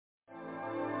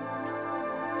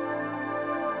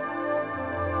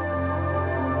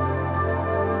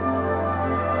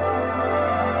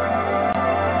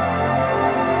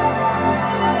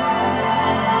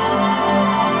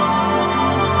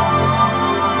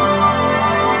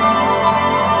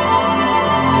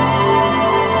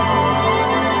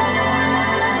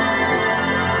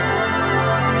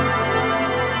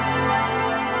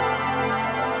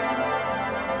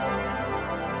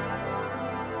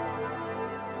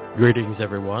Greetings,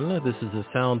 everyone. This is the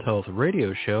Sound Health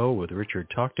Radio Show with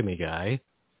Richard Talk to Me Guy.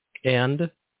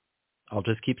 And I'll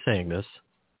just keep saying this,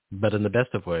 but in the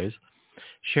best of ways,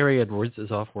 Sherry Edwards is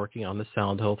off working on the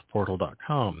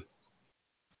soundhealthportal.com.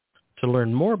 To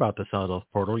learn more about the Sound Health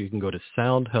Portal, you can go to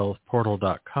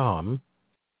soundhealthportal.com.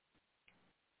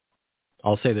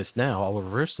 I'll say this now, I'll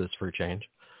reverse this for a change,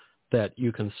 that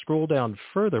you can scroll down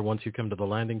further once you come to the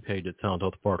landing page at Sound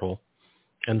Health Portal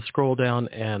and scroll down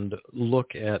and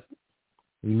look at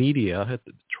media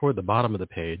toward the bottom of the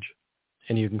page,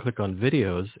 and you can click on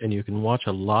videos, and you can watch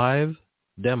a live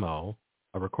demo,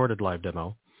 a recorded live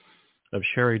demo, of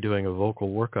Sherry doing a vocal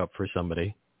workup for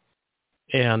somebody.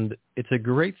 And it's a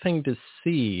great thing to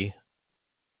see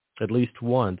at least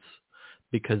once,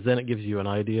 because then it gives you an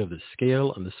idea of the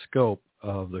scale and the scope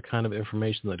of the kind of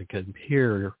information that it can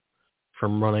hear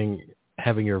from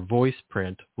having your voice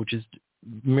print, which is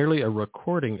merely a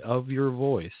recording of your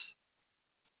voice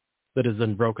that is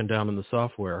then broken down in the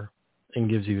software and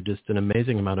gives you just an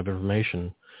amazing amount of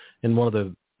information. And one of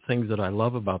the things that I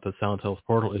love about the Sound Health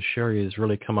Portal is Sherry has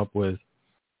really come up with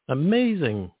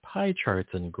amazing pie charts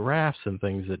and graphs and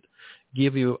things that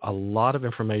give you a lot of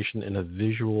information in a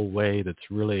visual way that's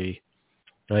really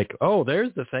like, oh,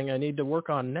 there's the thing I need to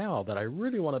work on now that I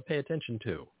really want to pay attention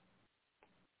to.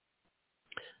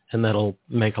 And that'll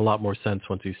make a lot more sense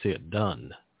once you see it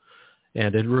done.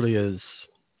 And it really is,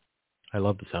 I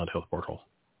love the Sound Health Portal.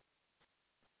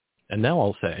 And now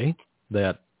I'll say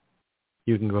that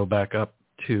you can go back up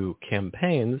to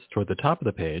campaigns toward the top of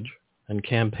the page, and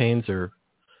campaigns are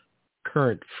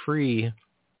current free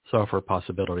software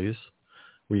possibilities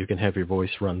where you can have your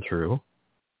voice run through.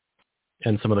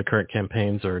 And some of the current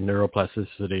campaigns are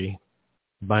neuroplasticity,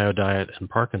 biodiet, and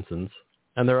Parkinson's.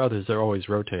 And there are others, they're always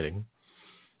rotating,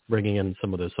 bringing in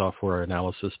some of the software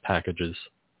analysis packages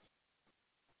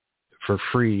for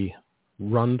free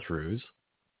run-throughs.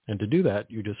 And to do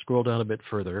that, you just scroll down a bit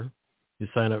further. You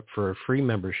sign up for a free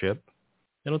membership.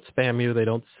 They don't spam you. They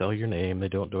don't sell your name. They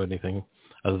don't do anything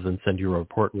other than send you a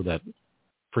report with that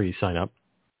free sign-up.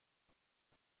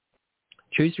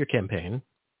 Choose your campaign,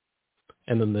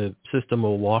 and then the system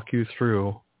will walk you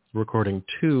through recording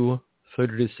two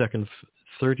 30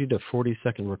 to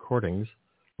 40-second recordings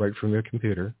right from your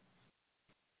computer.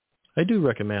 I do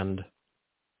recommend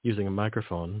using a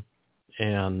microphone,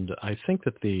 and I think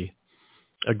that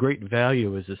a great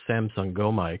value is a Samsung Go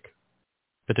mic,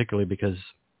 particularly because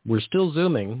we're still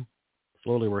Zooming.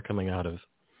 Slowly we're coming out of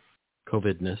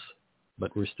COVID-ness,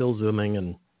 but we're still Zooming,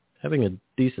 and having a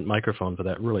decent microphone for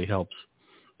that really helps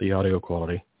the audio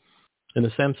quality. And the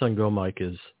Samsung Go mic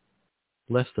is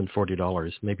less than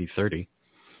 $40, maybe $30,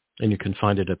 and you can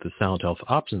find it at the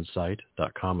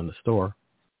soundhealthoptionssite.com in the store.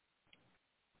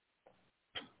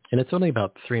 And it's only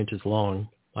about 3 inches long.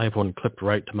 I have one clipped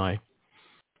right to my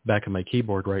back of my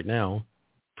keyboard right now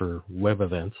for web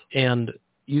events. And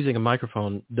using a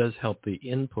microphone does help the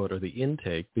input or the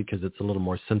intake because it's a little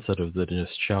more sensitive than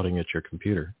just shouting at your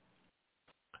computer.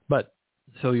 But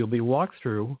so you'll be walked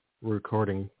through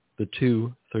recording the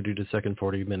two 30 to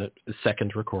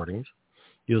 40-second recordings.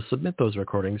 You'll submit those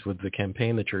recordings with the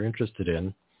campaign that you're interested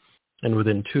in, and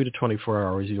within 2 to 24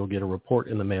 hours, you'll get a report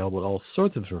in the mail with all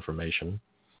sorts of information.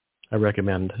 I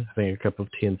recommend having a cup of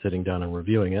tea and sitting down and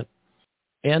reviewing it.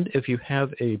 And if you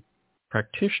have a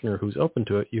practitioner who's open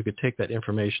to it, you could take that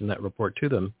information, that report to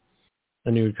them,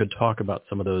 and you could talk about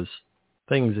some of those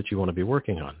things that you want to be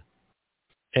working on.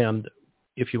 And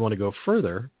if you want to go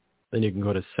further, then you can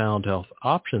go to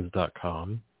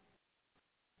soundhealthoptions.com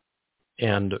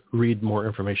and read more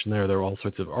information there. There are all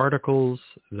sorts of articles.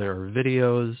 There are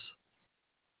videos.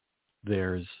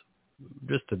 There's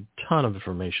just a ton of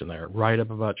information there.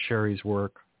 Write-up about Sherry's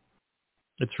work.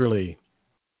 It's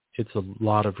a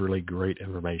lot of really great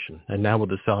information. And now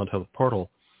with the Sound Health Portal,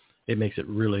 it makes it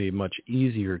really much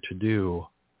easier to do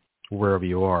wherever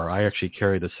you are. I actually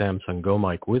carry the Samsung Go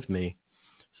mic with me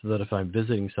so that if I'm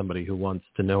visiting somebody who wants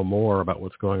to know more about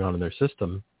what's going on in their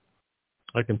system,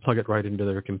 I can plug it right into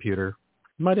their computer.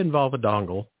 It might involve a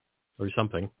dongle or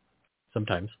something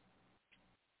sometimes,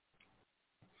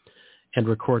 and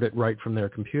record it right from their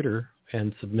computer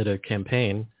and submit a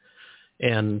campaign,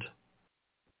 and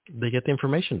they get the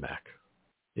information back.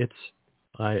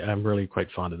 I'm really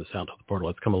quite fond of the Sound Health Portal.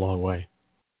 It's come a long way.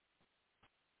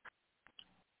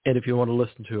 And if you want to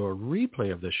listen to a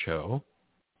replay of this show,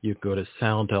 you can go to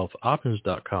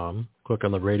soundhealthoptions.com, click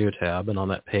on the radio tab, and on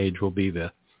that page will be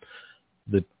the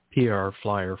PR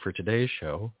flyer for today's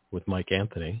show with Mike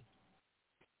Anthony.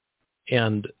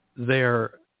 And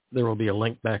there will be a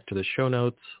link back to the show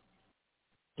notes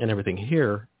and everything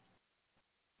here,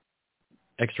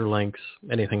 extra links,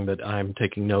 anything that I'm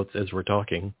taking notes as we're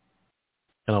talking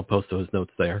and I'll post those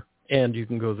notes there. And you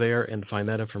can go there and find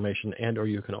that information, and or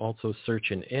you can also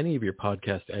search in any of your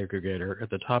podcast aggregator. At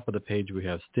the top of the page, we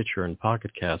have Stitcher and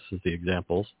Pocket Casts as the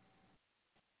examples.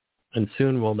 And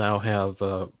soon we'll now have,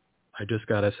 I just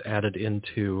got us added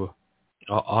into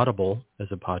Audible as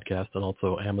a podcast, and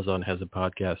also Amazon has a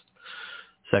podcast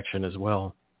section as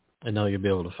well. And now you'll be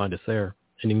able to find us there.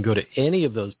 And you can go to any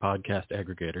of those podcast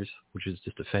aggregators, which is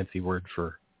just a fancy word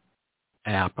for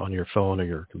app on your phone or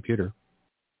your computer,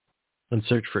 and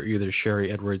search for either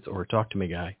Sherry Edwards or Talk to Me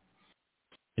Guy,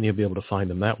 and you'll be able to find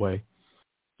them that way.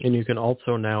 And you can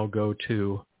also now go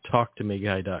to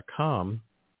talktomeguy.com,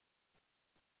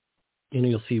 and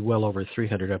you'll see well over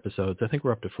 300 episodes. I think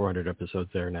we're up to 400 episodes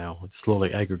there now. It's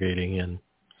slowly aggregating in,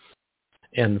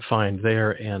 and find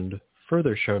there and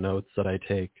further show notes that I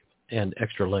take and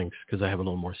extra links because I have a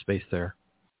little more space there.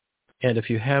 And if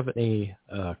you have any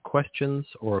questions,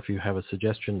 or if you have a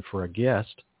suggestion for a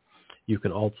guest, you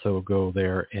can also go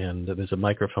there, and there's a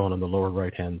microphone on the lower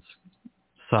right-hand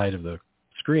side of the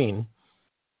screen,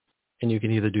 and you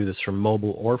can either do this from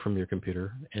mobile or from your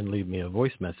computer and leave me a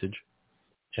voice message,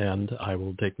 and I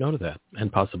will take note of that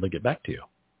and possibly get back to you.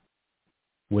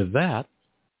 With that,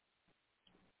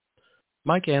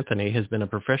 Mike Anthony has been a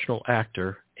professional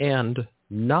actor and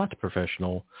not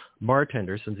professional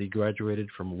bartender since he graduated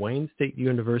from Wayne State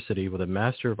University with a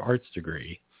Master of Arts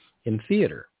degree in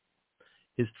theater.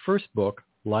 His first book,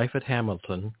 Life at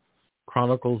Hamilton,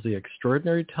 chronicles the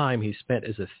extraordinary time he spent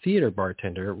as a theater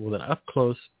bartender with an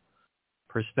up-close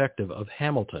perspective of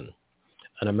Hamilton,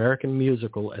 an American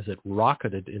musical as it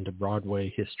rocketed into Broadway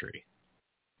history.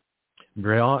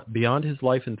 Beyond his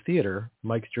life in theater,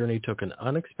 Mike's journey took an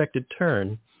unexpected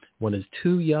turn when his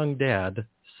too young dad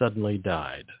suddenly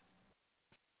died.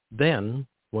 Then,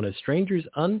 when a stranger's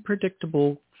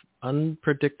unpredictable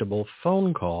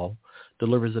phone call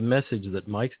delivers a message that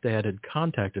Mike's dad had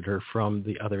contacted her from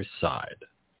the other side.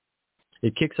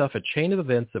 It kicks off a chain of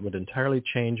events that would entirely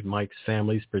change Mike's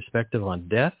family's perspective on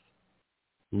death,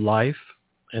 life,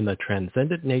 and the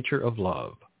transcendent nature of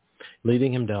love,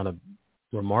 leading him down a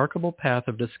remarkable path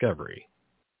of discovery.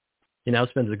 He now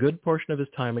spends a good portion of his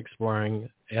time exploring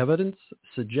evidence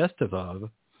suggestive of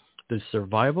the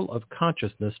survival of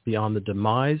consciousness beyond the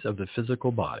demise of the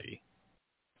physical body.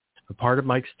 A part of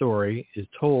Mike's story is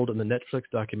told in the Netflix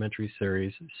documentary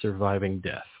series Surviving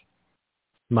Death.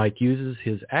 Mike uses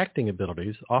his acting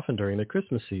abilities often during the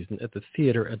Christmas season at the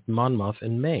theater at Monmouth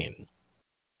in Maine.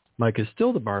 Mike is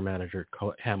still the bar manager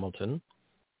at Hamilton,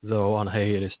 though on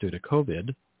hiatus due to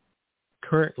COVID,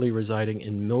 currently residing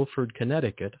in Milford,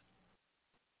 Connecticut.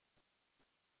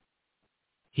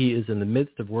 He is in the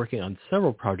midst of working on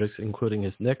several projects, including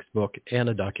his next book and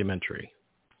a documentary.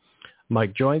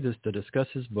 Mike joins us to discuss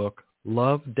his book,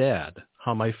 Love, Dad,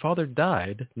 How My Father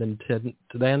Died,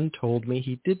 then Told Me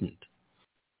He Didn't.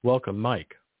 Welcome,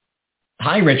 Mike.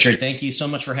 Hi, Richard. Thank you so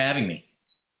much for having me.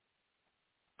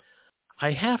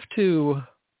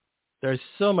 There's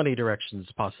so many directions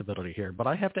possibility here, but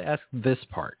I have to ask this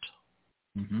part.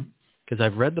 Because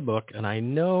I've read the book, and I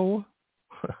know,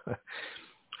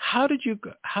 how did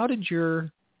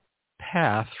your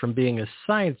path from being a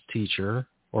science teacher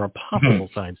or a possible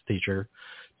science teacher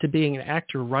to being an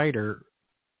actor-writer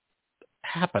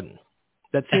happen?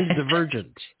 That seems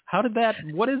divergent.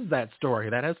 What is that story?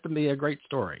 That has to be a great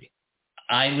story.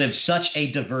 I live such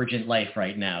a divergent life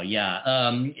right now. Yeah.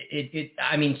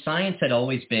 Science had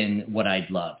always been what I'd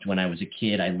loved. When I was a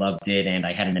kid, I loved it. And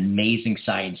I had an amazing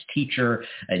science teacher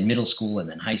in middle school and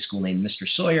then high school named Mr.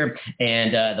 Sawyer.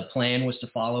 And the plan was to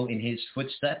follow in his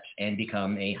footsteps and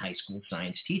become a high school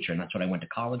science teacher. And that's what I went to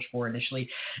college for initially.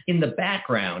 In the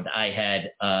background, I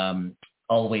had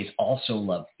always also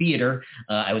loved theater.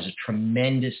 I was a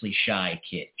tremendously shy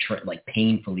kid,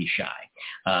 painfully shy.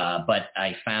 But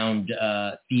I found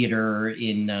theater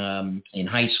in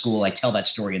high school. I tell that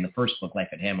story in the first book, Life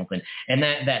at Hamilton, and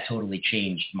that totally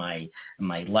changed my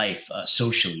life,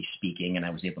 socially speaking, and I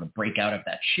was able to break out of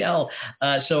that shell.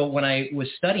 So when I was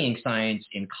studying science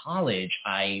in college,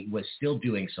 I was still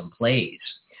doing some plays.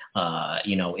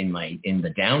 In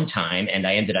the downtime, and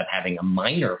I ended up having a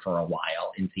minor for a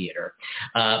while in theater.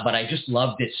 But I just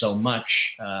loved it so much.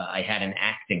 I had an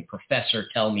acting professor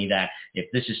tell me that if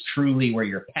this is truly where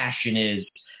your passion is,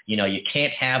 you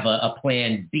can't have a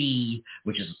plan B,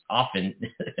 which is often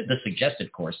the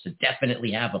suggested course, to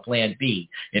definitely have a plan B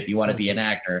if you want to be an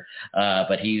actor.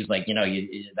 But he was like,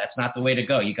 that's not the way to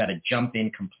go. You got to jump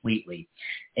in completely.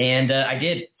 And I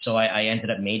did. So I ended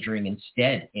up majoring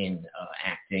instead in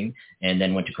acting, and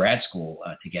then went to grad school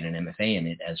to get an MFA in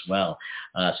it as well.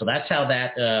 So that's how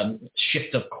that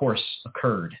shift of course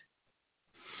occurred.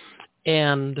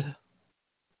 And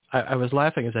I was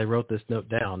laughing as I wrote this note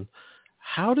down.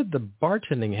 How did the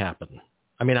bartending happen?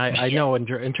 I mean, I know in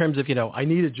terms of, I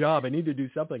need a job, I need to do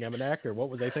something, I'm an actor. What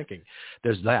was I thinking?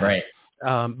 There's that. Right.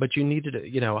 But you needed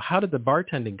to, how did the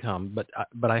bartending come?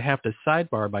 But I have to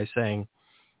sidebar by saying,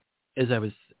 as I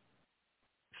was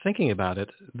thinking about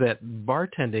it, that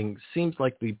bartending seems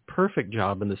like the perfect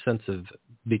job in the sense of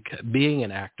being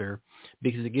an actor,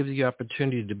 because it gives you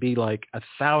opportunity to be like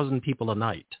 1,000 people a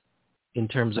night in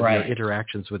terms of your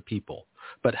interactions with people.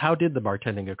 But how did the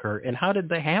bartending occur, and how did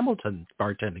the Hamilton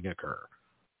bartending occur?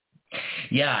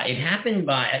 Yeah, it happened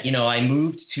by, I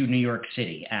moved to New York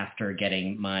City after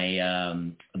getting my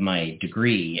my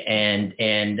degree, and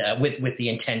with the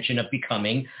intention of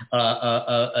becoming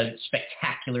a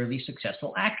spectacularly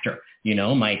successful actor.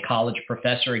 My college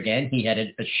professor, again, he had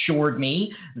assured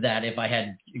me that if I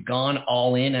had gone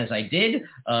all in as I did,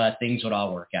 things would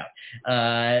all work out.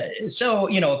 So,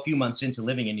 a few months into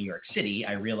living in New York City,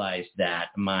 I realized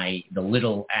that the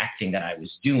little acting that I was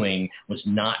doing was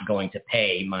not going to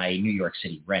pay my New York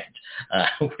City rent,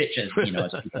 which is,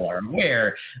 as people are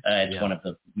aware, it's one of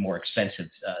the more expensive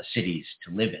cities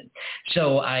to live in.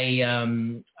 So I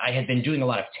had been doing a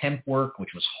lot of temp work,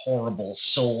 which was horrible,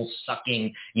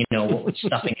 soul-sucking,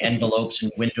 stuffing envelopes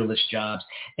and windowless jobs.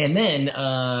 And then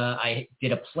I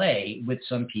did a play with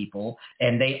some people,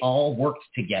 and they all worked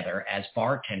together as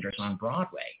bartenders on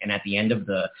Broadway. And at the end of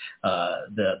the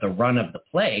run of the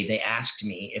play, they asked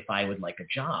me if I would like a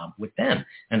job with them.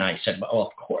 And I said, well,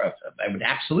 of course, I would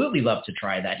absolutely love to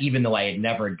try that, even though I had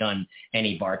never done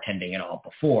any bartending at all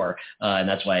before. And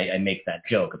that's why I make that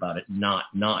joke about it not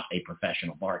a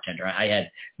professional bartender. I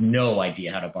had no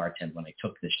idea how to bartend when I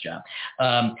took this job.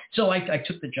 So I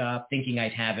took the job thinking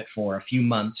I'd have it for a few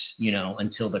months,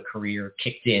 until the career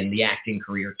kicked in, the acting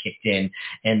career kicked in.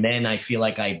 And then I feel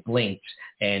like I blinked.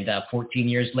 And 14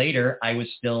 years later, I was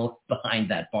still behind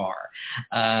that bar.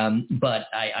 But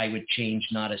I would change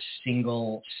not a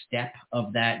single step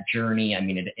of that journey. I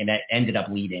mean, it ended up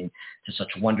leading to such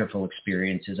wonderful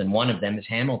experiences. And one of them is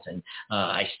Hamilton.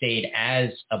 I stayed as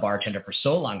a bartender for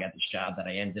so long at this job that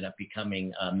I ended up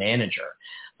becoming a manager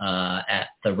at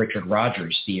the Richard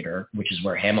Rodgers Theater, which is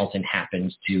where Hamilton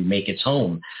happens to make its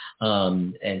home.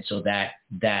 And so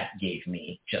that gave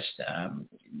me just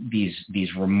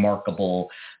these remarkable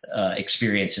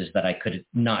experiences that I could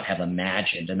not have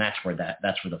imagined. And that's where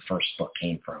the first book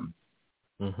came from.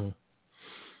 Mm-hmm.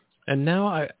 And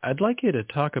now I'd like you to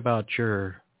talk about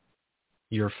your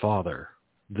father,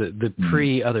 the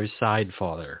pre-Other Side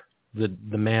father,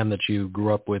 the man that you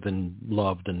grew up with and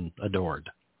loved and adored.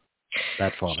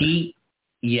 That father. He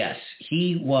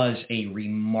was a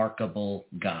remarkable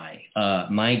guy.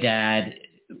 My dad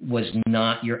was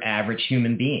not your average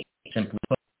human being. Simply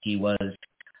put, he was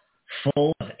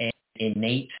full of an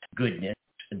innate goodness.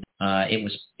 It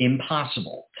was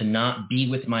impossible to not be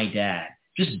with my dad,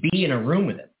 just be in a room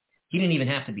with him. He didn't even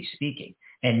have to be speaking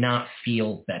and not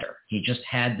feel better. He just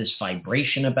had this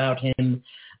vibration about him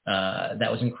that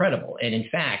was incredible. And in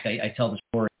fact, I tell the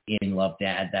story in Love,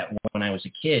 Dad, that when I was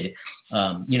a kid,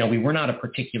 we were not a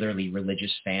particularly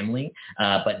religious family,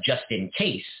 but just in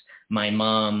case, my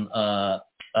mom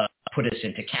put us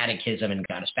into catechism and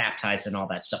got us baptized and all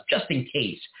that stuff, just in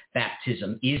case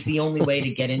baptism is the only way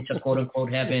to get into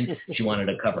quote-unquote heaven. She wanted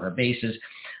to cover her bases.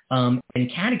 In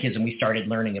catechism, we started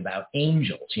learning about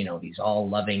angels, these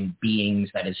all-loving beings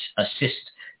that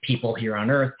assist people here on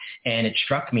earth. And it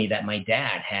struck me that my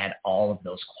dad had all of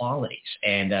those qualities.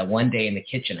 And one day in the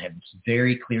kitchen, I have this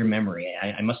very clear memory.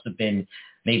 I must have been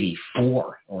maybe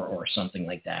 4 or something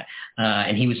like that.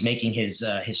 And he was making his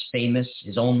famous,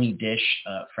 his only dish,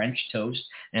 French toast.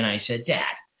 And I said, Dad,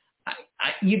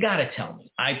 you got to tell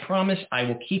me. I promise I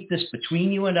will keep this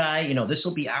between you and I. This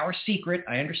will be our secret.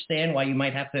 I understand why you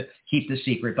might have to keep the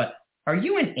secret, but are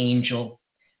you an angel?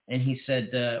 And he said,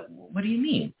 what do you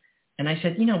mean? And I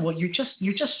said, well,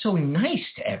 you're just so nice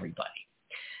to everybody.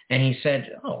 And he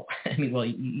said, oh,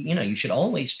 you should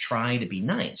always try to be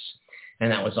nice.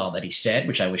 And that was all that he said,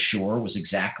 which I was sure was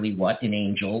exactly what an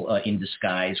angel in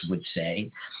disguise would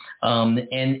say.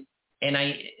 And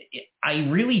I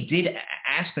really did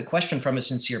ask the question from a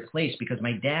sincere place, because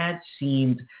my dad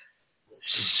seemed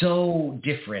so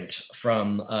different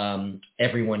from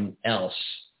everyone else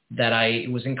that I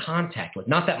was in contact with.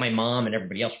 Not that my mom and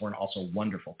everybody else weren't also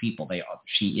wonderful people.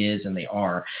 She is and they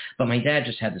are. But my dad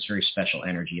just had this very special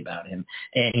energy about him.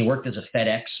 And he worked as a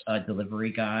FedEx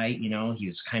delivery guy. He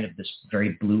was kind of this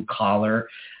very blue-collar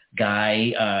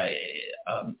guy.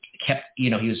 He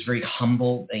was very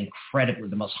humble, incredibly,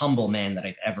 the most humble man that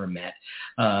I've ever met.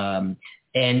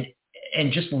 And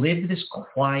just lived this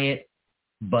quiet,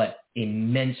 but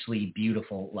immensely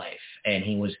beautiful life. And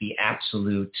he was the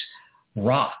absolute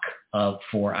rock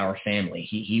for our family.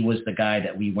 He was the guy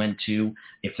that we went to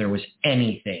if there was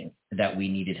anything that we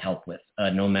needed help with,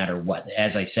 no matter what.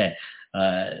 As I said,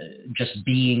 just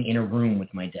being in a room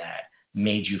with my dad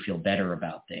made you feel better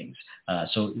about things.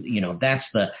 So that's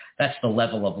the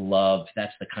level of love.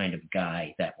 That's the kind of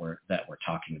guy that we're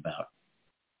talking about.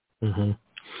 Mm-hmm.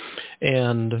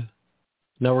 And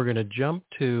now we're going to jump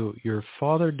to your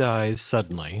father dies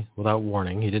suddenly without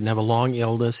warning. He didn't have a long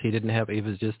illness. He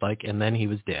was just like, and then he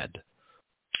was dead.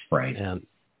 Right.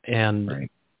 And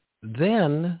right.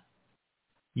 Then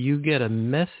you get a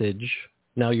message.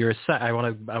 Now I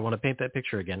want to paint that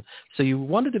picture again. So you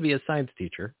wanted to be a science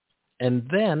teacher, and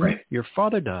then your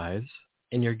father dies,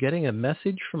 and you're getting a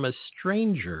message from a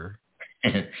stranger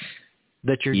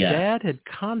that your dad had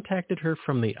contacted her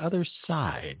from the other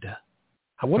side.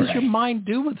 What does your mind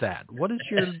do with that? What is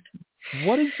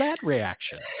that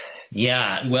reaction?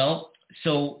 Yeah, well,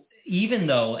 so even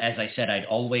though, as I said, I'd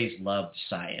always loved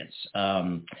science,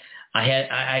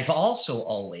 I've also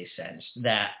always sensed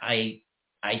that I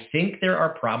think there are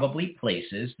probably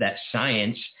places that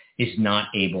science is not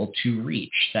able to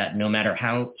reach, that no matter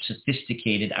how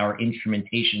sophisticated our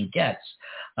instrumentation gets,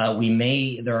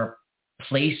 there are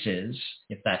places,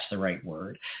 if that's the right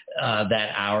word,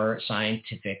 that our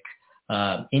scientific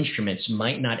instruments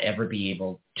might not ever be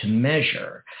able to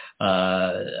measure.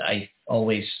 I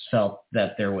always felt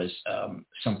that there was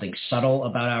something subtle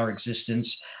about our existence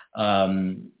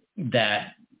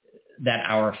that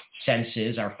our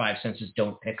senses, our five senses,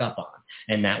 don't pick up on,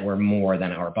 and that we're more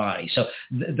than our body. So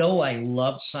though I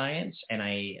love science, and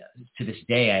to this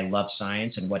day I love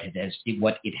science and what it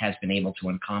has been able to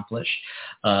accomplish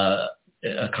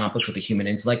with the human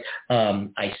intellect,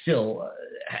 I still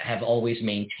have always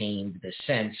maintained the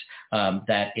sense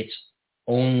that it's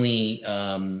only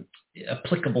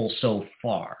applicable so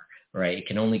far, right? It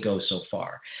can only go so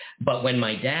far. But when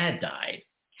my dad died,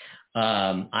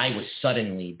 I was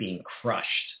suddenly being crushed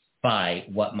by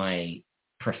what my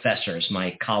professors,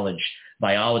 my college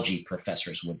biology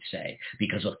professors would say,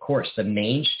 because of course the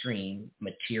mainstream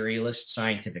materialist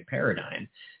scientific paradigm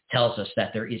tells us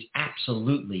that there is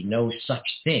absolutely no such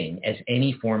thing as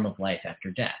any form of life after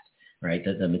death, right?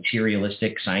 The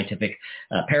materialistic scientific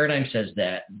paradigm says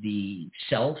that the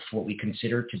self, what we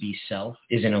consider to be self,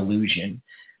 is an illusion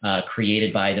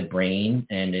created by the brain,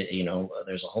 and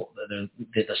there's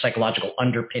the psychological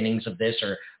underpinnings of this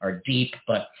are deep,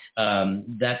 but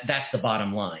that's the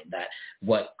bottom line. That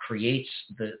what creates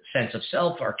the sense of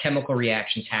self are chemical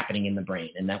reactions happening in the brain,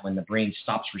 and that when the brain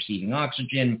stops receiving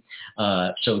oxygen,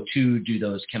 so too do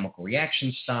those chemical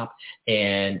reactions stop.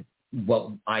 And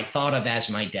what I thought of as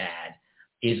my dad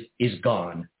is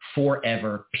gone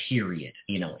forever. Period.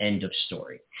 End of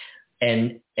story.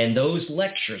 And those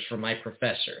lectures from my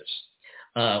professors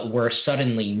were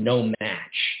suddenly no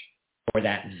match for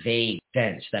that vague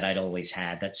sense that I'd always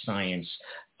had, that science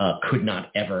could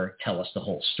not ever tell us the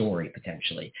whole story,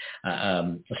 potentially.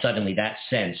 Suddenly that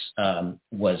sense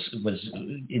was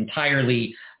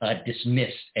entirely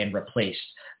dismissed and replaced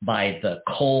by the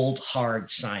cold, hard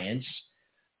science,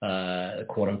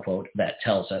 quote unquote, that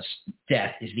tells us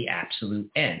death is the absolute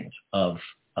end of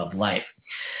life.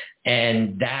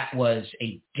 And that was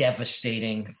a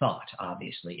devastating thought,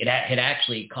 obviously. It had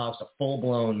actually caused a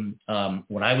full-blown,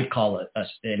 what I would call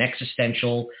an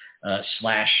existential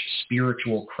 /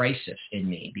 spiritual crisis in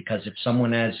me, because if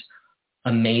someone as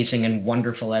amazing and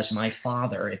wonderful as my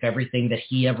father, if everything that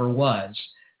he ever was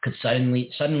could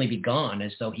suddenly be gone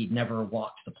as though he'd never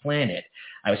walked the planet,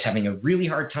 I was having a really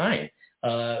hard time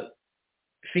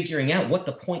figuring out what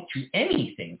the point to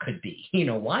anything could be.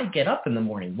 Why get up in the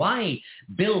morning? Why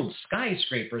build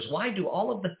skyscrapers? Why do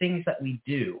all of the things that we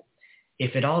do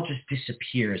if it all just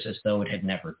disappears as though it had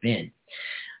never been?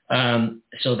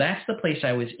 So that's the place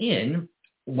I was in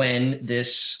when this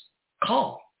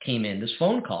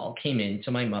phone call came in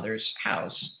to my mother's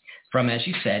house from, as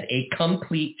you said, a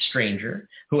complete stranger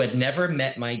who had never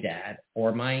met my dad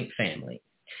or my family,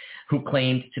 who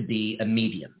claimed to be a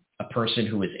medium, a person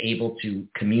who was able to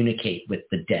communicate with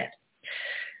the dead.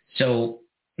 So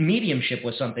mediumship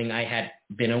was something I had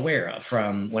been aware of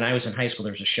from when I was in high school.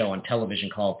 There was a show on television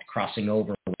called Crossing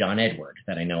Over with John Edward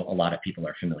that I know a lot of people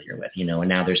are familiar with, and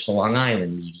now there's the Long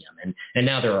Island Medium, and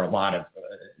now there are a lot of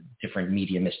different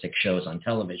mediumistic shows on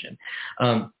television.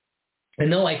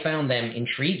 And though I found them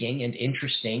intriguing and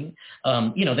interesting,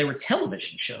 they were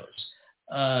television shows.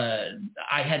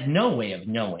 I had no way of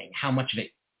knowing how much of it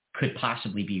could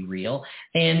possibly be real.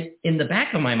 And in the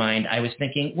back of my mind, I was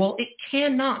thinking, well, it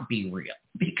cannot be real,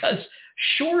 because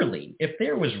surely if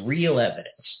there was real evidence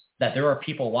that there are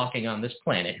people walking on this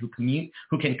planet who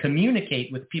can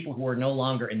communicate with people who are no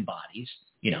longer in bodies,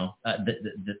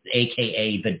 the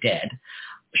AKA the dead,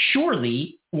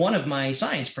 surely one of my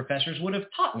science professors would have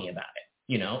taught me about it.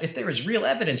 If there is real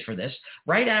evidence for this,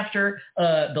 right after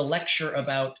the lecture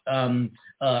about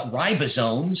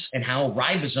ribosomes and how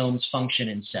ribosomes function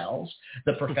in cells,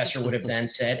 the professor would have then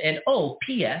said, and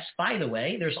P.S., by the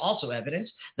way, there's also evidence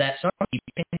that some people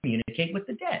can communicate with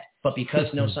the dead. But because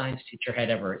no science teacher had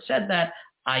ever said that,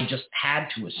 I just had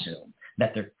to assume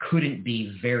that there couldn't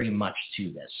be very much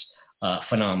to this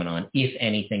phenomenon, if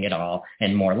anything at all,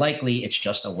 and more likely it's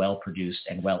just a well-produced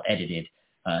and well-edited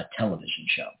television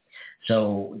show.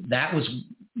 So that was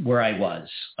where I was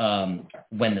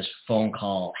when this phone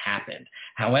call happened.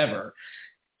 However,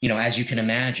 as you can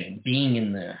imagine, being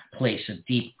in the place of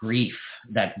deep grief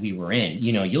that we were in,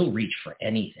 you'll reach for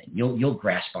anything. You'll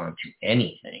grasp onto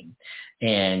anything.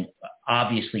 And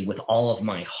obviously, with all of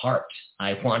my heart,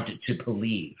 I wanted to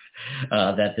believe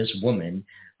that this woman,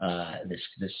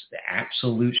 this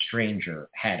absolute stranger,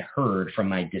 had heard from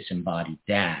my disembodied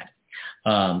dad.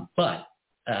 But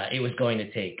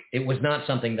it was not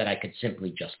something that I could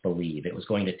simply just believe. It was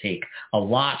going to take a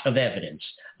lot of evidence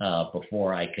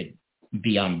before I could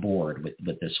be on board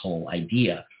with this whole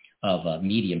idea of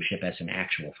mediumship as an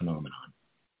actual phenomenon.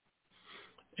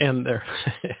 And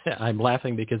I'm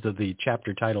laughing because of the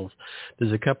chapter titles.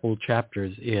 There's a couple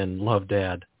chapters in Love,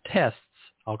 Dad, tests.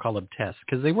 I'll call them tests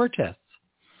because they were tests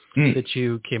that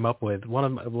you came up with. One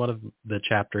of the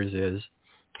chapters is,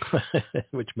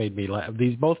 which made me laugh.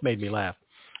 These both made me laugh.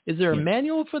 Is there a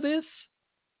manual for this?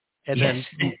 And yes.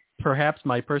 Then perhaps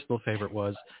my personal favorite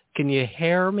was, can you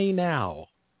hear me now?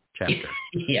 Chapter.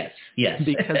 Yes.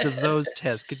 Because of those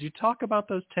tests. Could you talk about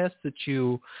those tests that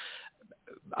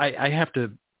I have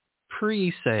to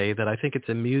say that I think it's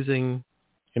amusing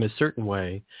in a certain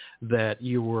way that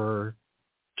you were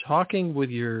talking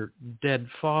with your dead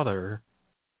father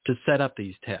to set up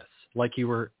these tests. Like you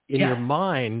were in your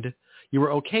mind, you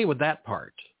were okay with that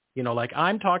part. Like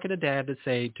I'm talking to Dad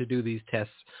to do these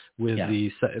tests with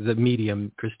the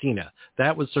medium Christina.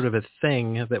 That was sort of a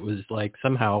thing that was like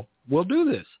somehow we'll do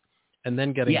this, and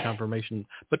then getting confirmation.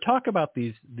 But talk about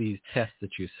these tests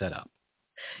that you set up.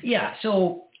 Yeah.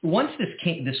 So once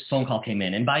this phone call came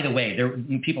in, and by the way,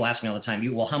 people ask me all the time,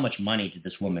 well, how much money did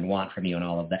this woman want from you and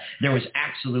all of that? There was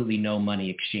absolutely no money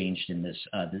exchanged in this.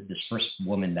 This first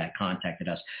woman that contacted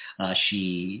us,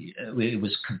 it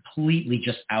was completely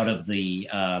just out of the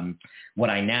what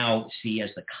I now see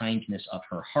as the kindness of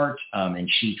her heart, and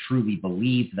she truly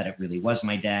believed that it really was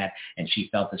my dad, and she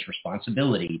felt this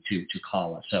responsibility to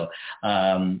call us. So.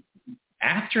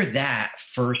 After that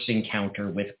first encounter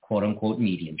with quote unquote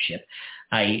mediumship,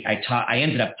 I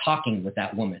ended up talking with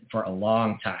that woman for a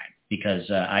long time because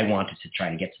I wanted to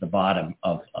try to get to the bottom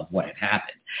of what had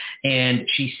happened. And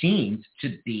she seemed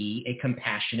to be a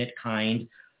compassionate, kind,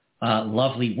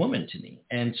 lovely woman to me.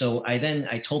 And so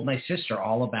I told my sister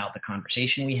all about the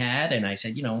conversation we had. And I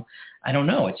said, I don't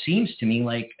know. It seems to me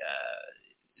like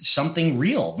something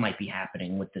real might be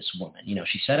happening with this woman.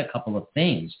 She said a couple of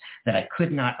things that I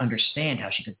could not understand how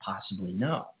she could possibly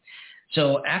know.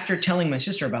 So after telling my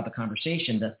sister about the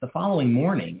conversation, the following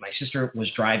morning, my sister was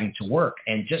driving to work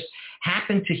and just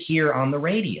happened to hear on the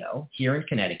radio here in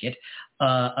Connecticut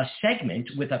a segment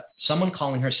with someone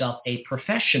calling herself a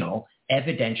professional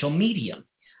evidential medium,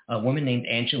 a woman named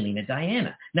Angelina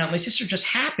Diana. Now, my sister just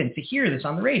happened to hear this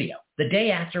on the radio the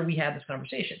day after we had this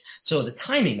conversation. So the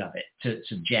timing of it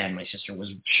to Jen, my sister, was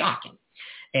shocking.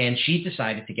 And she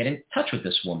decided to get in touch with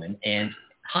this woman and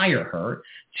hire her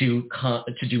to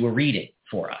do a reading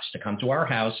for us, to come to our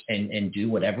house and do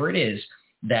whatever it is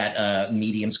that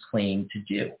mediums claim to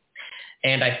do.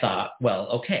 And I thought, well,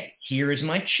 okay, here is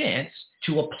my chance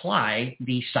to apply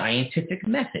the scientific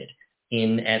method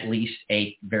in at least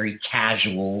a very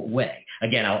casual way.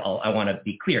 Again, I want to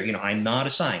be clear. I'm not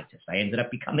a scientist. I ended up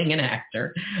becoming an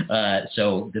actor.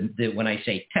 So when I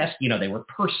say test, they were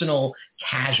personal,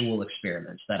 casual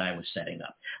experiments that I was setting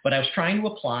up. But I was trying to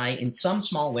apply in some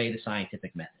small way the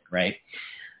scientific method, right?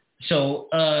 So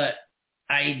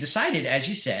I decided, as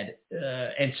you said,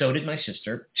 and so did my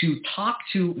sister, to talk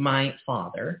to my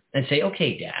father and say,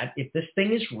 okay, Dad, if this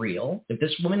thing is real, if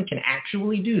this woman can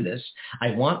actually do this,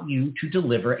 I want you to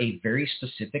deliver a very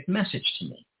specific message to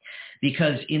me.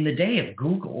 Because in the day of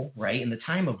Google, right, in the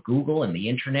time of Google and the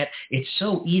internet, it's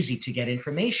so easy to get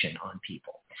information on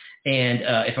people. And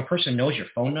if a person knows your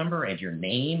phone number and your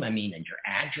name, and your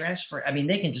address,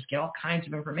 they can just get all kinds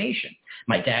of information.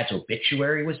 My dad's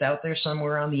obituary was out there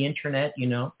somewhere on the internet,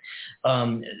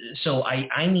 So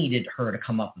I needed her to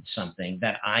come up with something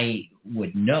that I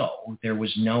would know. There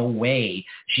was no way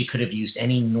she could have used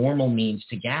any normal means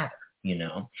to gather.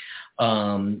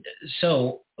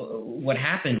 So what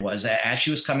happened was, as she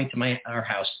was coming to our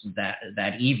house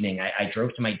that evening, I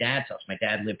drove to my dad's house. My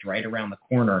dad lived right around the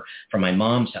corner from my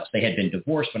mom's house. They had been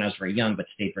divorced when I was very young, but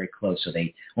stayed very close, so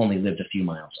they only lived a few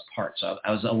miles apart. So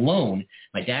I was alone.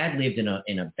 My dad lived in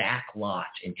a back lot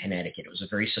in Connecticut. It was a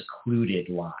very secluded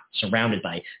lot, surrounded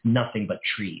by nothing but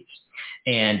trees.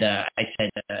 And I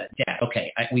said, Dad,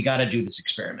 okay, we got to do this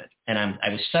experiment. And I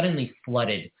was suddenly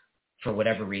flooded, for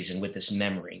whatever reason, with this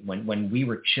memory. When we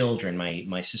were children,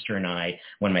 my sister and I,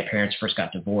 when my parents first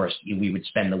got divorced, we would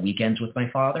spend the weekends with my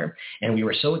father, and we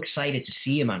were so excited to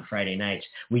see him on Friday nights,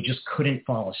 we just couldn't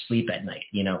fall asleep at night,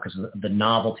 because of the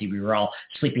novelty. We were all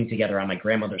sleeping together on my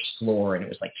grandmother's floor, and it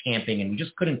was like camping, and we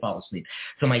just couldn't fall asleep.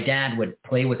 So my dad would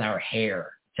play with our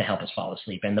hair to help us fall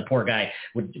asleep. And the poor guy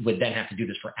would then have to do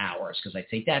this for hours, because I'd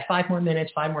say, Dad, 5 more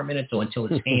minutes. So until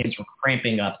his hands were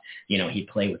cramping up, he'd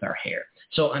play with our hair.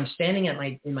 So I'm standing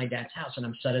in my dad's house, and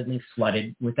I'm suddenly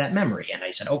flooded with that memory. And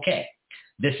I said, okay,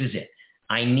 this is it.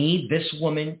 I need this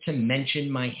woman to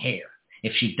mention my hair.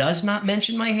 If she does not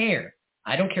mention my hair,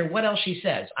 I don't care what else she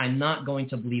says, I'm not going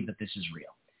to believe that this is real.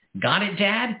 Got it,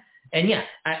 Dad? And yeah,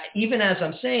 even as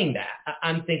I'm saying that,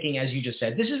 I'm thinking, as you just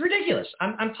said, this is ridiculous.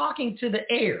 I'm talking to the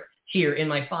air here in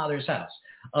my father's house.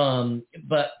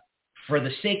 But for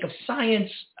the sake of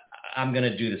science, I'm going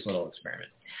to do this little experiment.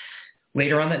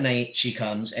 Later on that night, she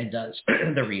comes and does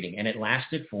the reading, and it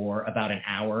lasted for about an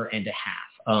hour and a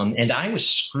half. And I was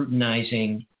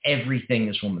scrutinizing everything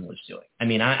this woman was doing.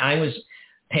 I was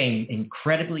paying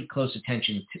incredibly close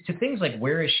attention to things like,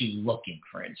 where is she looking,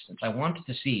 for instance? I wanted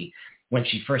to see, when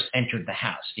she first entered the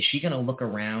house, is she going to look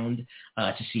around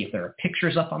to see if there are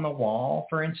pictures up on the wall,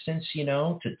 for instance,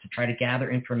 to try to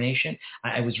gather information?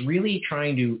 I was really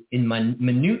trying to, in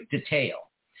minute detail,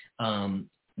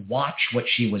 watch what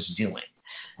she was doing.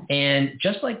 And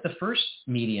just like the first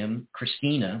medium,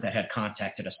 Christina, that had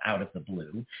contacted us out of the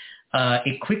blue,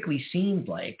 it quickly seemed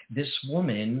like this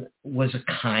woman was a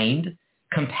kind,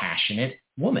 compassionate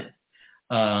woman.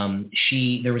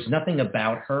 There was nothing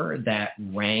about her that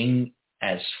rang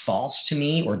as false to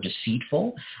me or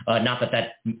deceitful. Not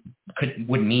that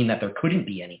would mean that there couldn't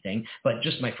be anything, but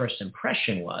just my first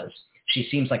impression was, she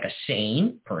seems like a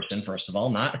sane person, first of all,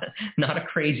 not a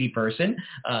crazy person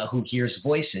who hears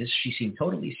voices. She seemed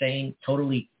totally sane,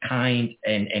 totally kind,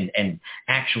 and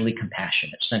actually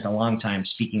compassionate. Spent a long time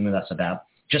speaking with us about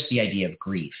just the idea of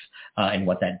grief and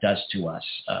what that does to us,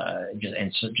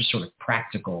 just sort of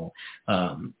practical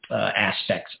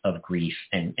aspects of grief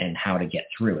and how to get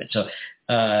through it. So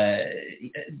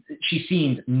she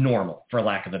seemed normal, for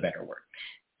lack of a better word.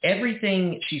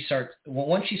 Everything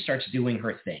once she starts doing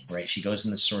her thing, right? She goes in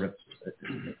this sort of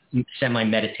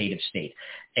semi-meditative state,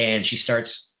 and she starts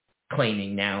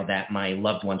claiming now that my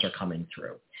loved ones are coming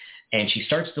through, and she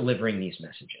starts delivering these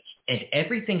messages, and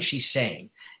everything she's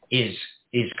saying is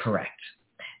correct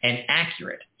and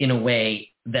accurate in a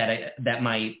way that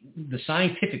the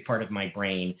scientific part of my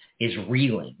brain is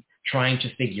reeling, trying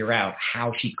to figure out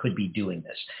how she could be doing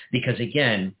this, because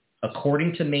again,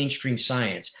 according to mainstream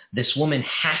science, this woman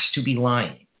has to be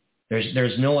lying.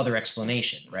 There's no other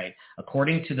explanation, right?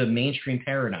 According to the mainstream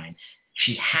paradigm,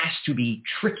 she has to be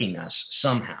tricking us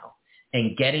somehow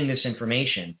and getting this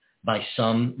information by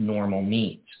some normal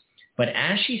means. But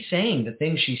as she's saying the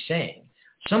things she's saying,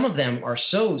 some of them are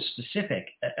so specific.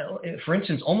 For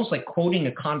instance, almost like quoting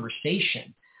a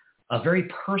conversation, a very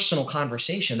personal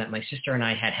conversation that my sister and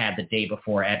I had the day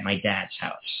before at my dad's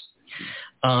house.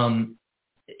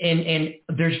 And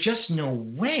there's just no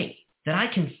way that I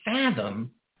can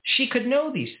fathom she could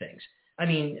know these things.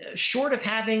 Short of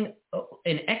having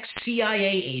an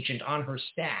ex-CIA agent on her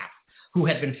staff who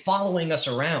had been following us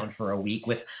around for a week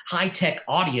with high-tech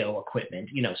audio equipment,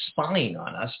 spying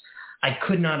on us, I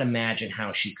could not imagine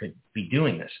how she could be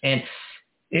doing this. And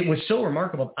it was so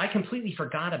remarkable. I completely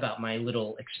forgot about my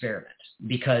little experiment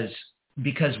because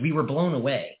we were blown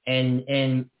away.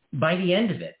 And by the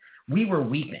end of it, we were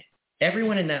weeping.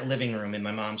 Everyone in that living room in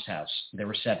my mom's house, there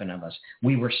were 7 of us,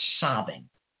 we were sobbing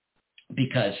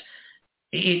because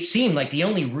it seemed like the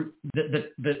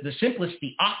simplest,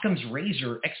 the Occam's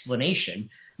razor explanation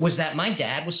was that my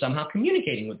dad was somehow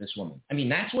communicating with this woman.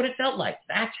 That's what it felt like.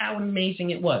 That's how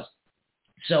amazing it was.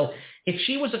 So if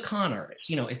she was a con artist,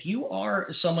 if you are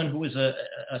someone who is a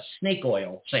snake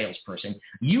oil salesperson,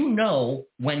 you know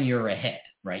when you're ahead,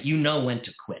 right? You know when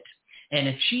to quit. And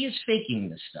if she is faking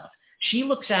this stuff, she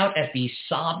looks out at these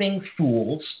sobbing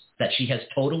fools that she has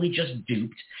totally just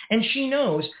duped, and she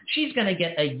knows she's going to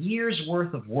get a year's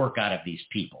worth of work out of these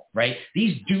people, right?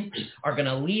 These dupes are going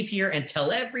to leave here and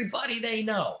tell everybody they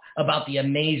know about the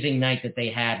amazing night that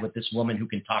they had with this woman who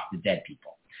can talk to dead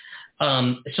people.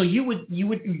 So you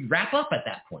would wrap up at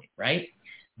that point, right?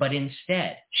 But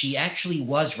instead, she actually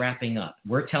was wrapping up.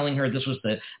 We're telling her this was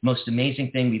the most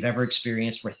amazing thing we've ever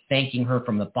experienced. We're thanking her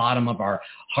from the bottom of our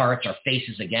hearts. Our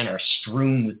faces, again, are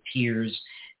strewn with tears.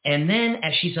 And then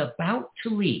as she's about to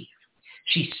leave,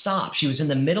 she stops. She was in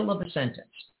the middle of a sentence,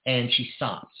 and she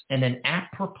stops. And then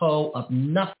apropos of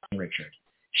nothing, Richard,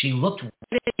 she looked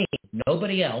right at me,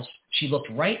 nobody else. She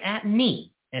looked right at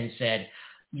me and said,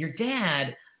 "Your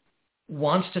dad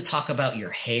wants to talk about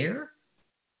your hair?"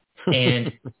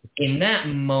 And in that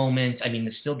moment, I mean,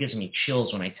 this still gives me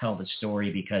chills when I tell the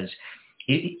story, because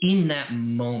in that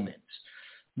moment,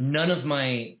 none of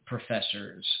my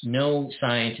professors, no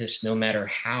scientists, no matter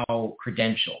how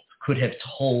credentialed, could have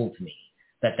told me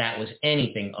that that was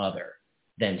anything other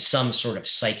than some sort of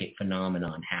psychic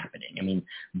phenomenon happening. I mean,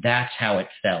 that's how it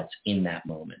felt in that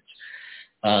moment.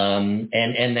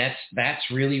 And that's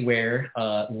really where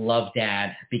Love,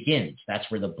 Dad begins. That's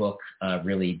where the book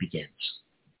really begins.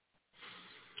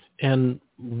 And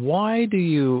why do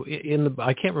you,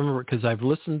 I can't remember, because I've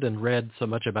listened and read so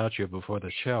much about you before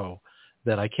the show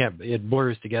that it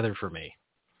blurs together for me.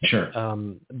 Sure.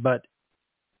 But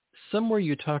somewhere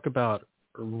you talk about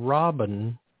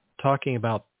Robin talking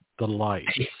about the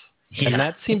lights. Yeah. And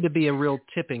that seemed to be a real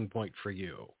tipping point for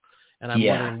you. And I'm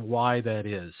wondering why that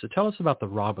is. So tell us about the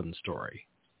Robin story.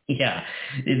 Yeah.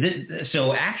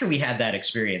 So after we had that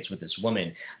experience with this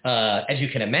woman, as you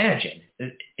can imagine,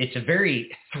 it's a very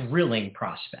thrilling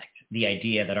prospect. The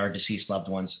idea that our deceased loved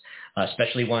ones,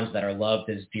 especially ones that are loved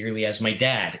as dearly as my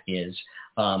dad is,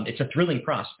 it's a thrilling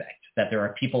prospect that there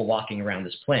are people walking around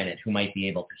this planet who might be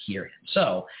able to hear him.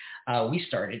 So we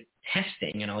started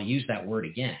testing, and I'll use that word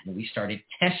again, we started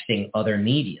testing other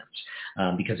mediums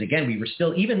because, again, we were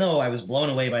still, even though I was blown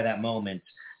away by that moment,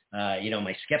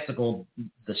 the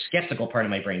skeptical part of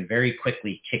my brain very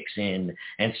quickly kicks in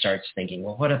and starts thinking,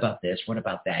 well, what about this? What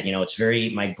about that?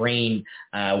 My brain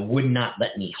would not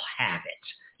let me have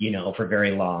it, for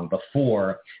very long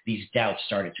before these doubts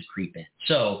started to creep in.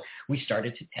 So we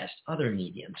started to test other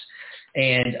mediums.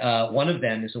 And one of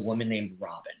them is a woman named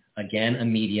Robin, again, a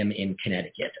medium in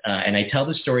Connecticut. And I tell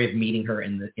the story of meeting her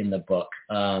in the book.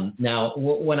 Now,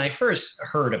 when I first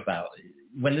heard about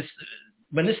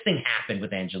when this thing happened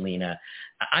with Angelina,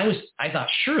 I thought,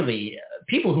 surely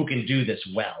people who can do this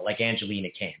well, like Angelina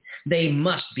can, they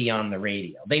must be on the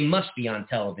radio. They must be on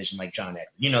television like John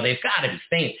Edward. They've got to be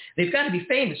famous. They've got to be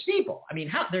famous people. I mean,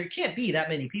 there can't be that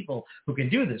many people who can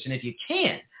do this. And if you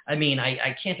can, I mean,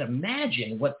 I can't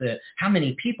imagine how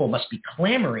many people must be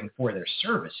clamoring for their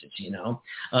services,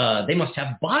 They must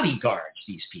have bodyguards,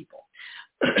 these people.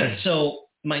 So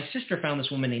my sister found this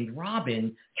woman named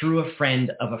Robin through a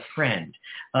friend of a friend.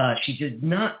 She did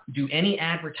not do any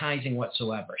advertising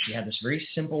whatsoever. She had this very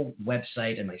simple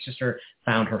website, and my sister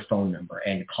found her phone number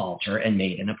and called her and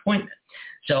made an appointment.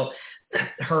 So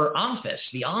her office,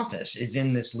 the office, is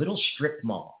in this little strip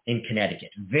mall in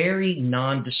Connecticut, very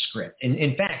nondescript.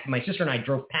 In fact, my sister and I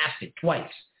drove past it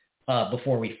twice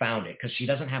before we found it, because she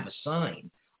doesn't have a sign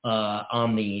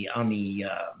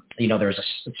there's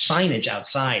a signage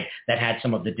outside that had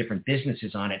some of the different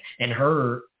businesses on it, and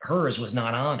hers was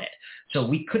not on it. So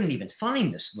we couldn't even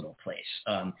find this little place.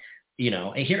 And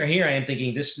here I am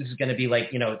thinking this is going to be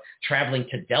like, traveling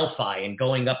to Delphi and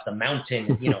going up the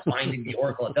mountain, finding the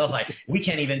Oracle at Delphi. We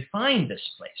can't even find this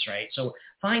place, right? So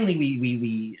finally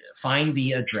we find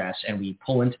the address and we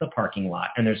pull into the parking lot,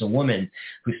 and there's a woman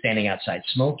who's standing outside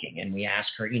smoking, and we ask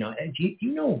her, do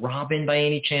you know Robin by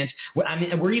any chance? I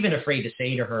mean, we're even afraid to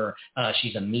say to her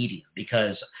she's a medium,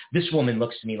 because this woman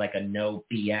looks to me like a no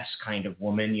BS kind of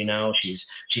woman. She's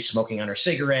smoking on her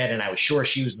cigarette, and I was sure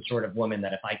she was the sort of woman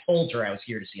that if I told her I was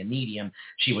here to see a medium,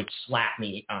 she would slap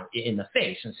me in the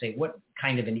face and say, what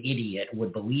kind of an idiot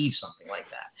would believe something like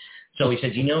that? So he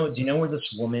said, do you know where this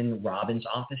woman Robin's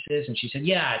office is? And she said,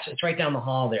 yeah, it's right down the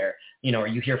hall there. Are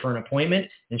you here for an appointment?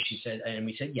 And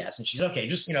we said, yes. And she said, okay,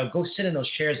 just, go sit in those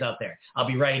chairs out there. I'll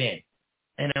be right in.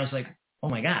 And I was like, oh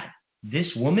my God, this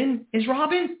woman is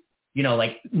Robin?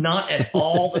 Not at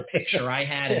all the picture I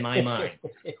had in my mind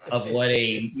of what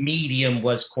a medium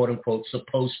was, quote unquote,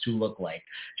 supposed to look like.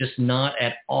 Just not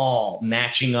at all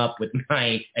matching up with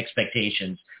my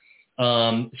expectations.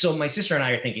 So my sister and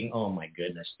I are thinking, oh my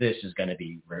goodness, this is going to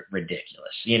be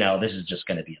ridiculous. You know, this is just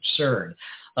going to be absurd.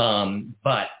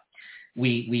 But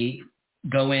we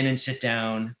go in and sit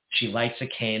down. She lights a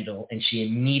candle and she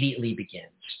immediately begins.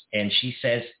 And she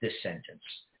says this sentence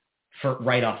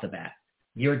right off the bat.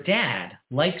 Your dad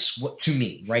likes what to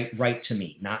me, right to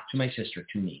me, not to my sister,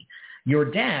 to me. Your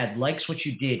dad likes what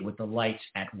you did with the lights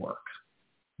at work.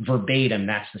 Verbatim,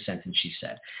 that's the sentence she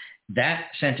said. That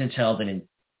sentence held an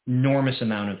enormous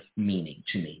amount of meaning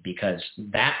to me because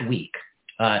that week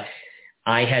I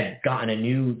had gotten a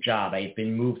new job. I had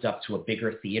been moved up to a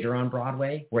bigger theater on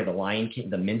Broadway where the Lion King,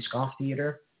 the Minskoff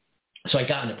Theater. So I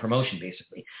got a promotion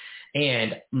basically.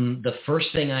 And the first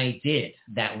thing I did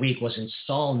that week was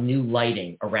install new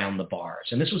lighting around the bars.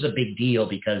 And this was a big deal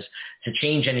because to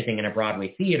change anything in a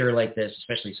Broadway theater like this,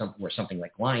 especially where something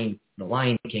like the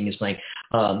Lion King is playing,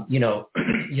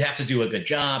 you have to do a good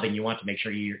job and you want to make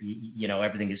sure you know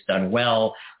everything is done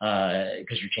well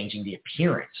because you're changing the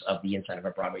appearance of the inside of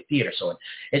a Broadway theater. So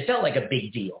it felt like a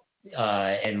big deal.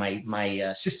 And my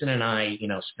assistant and I,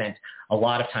 spent a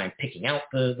lot of time picking out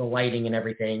the lighting and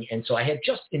everything. And so I had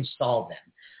just installed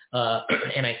them.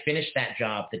 And I finished that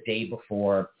job the day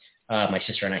before my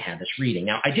sister and I had this reading.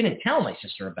 Now, I didn't tell my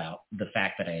sister about the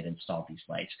fact that I had installed these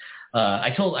lights. I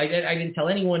didn't tell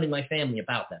anyone in my family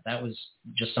about that. That was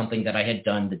just something that I had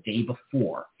done the day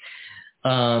before.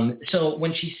 So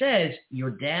when she says, your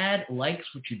dad likes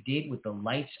what you did with the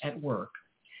lights at work,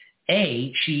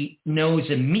 she knows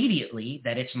immediately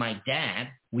that it's my dad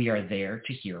we are there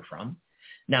to hear from.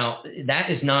 Now, that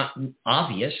is not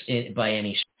obvious by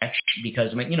any stretch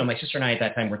because, my sister and I at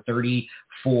that time were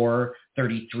 34,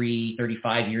 33,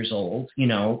 35 years old.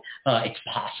 It's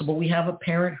possible we have a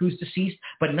parent who's deceased,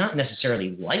 but not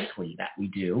necessarily likely that we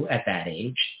do at that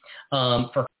age.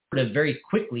 For her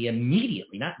to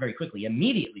immediately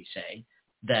say,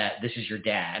 that this is your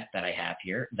dad that I have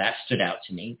here. That stood out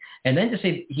to me. And then to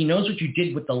say, he knows what you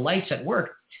did with the lights at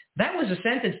work. That was a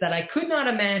sentence that I could not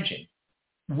imagine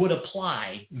would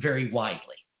apply very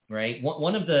widely, right?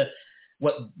 One of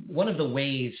the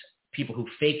ways people who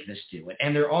fake this do it,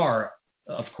 and there are,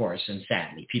 of course, and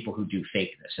sadly, people who do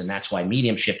fake this. And that's why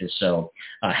mediumship is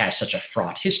has such a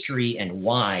fraught history and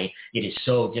why it is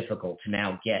so difficult to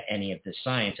now get any of this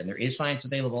science. And there is science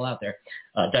available out there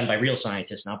done by real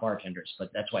scientists, not bartenders.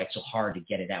 But that's why it's so hard to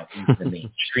get it out into the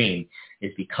mainstream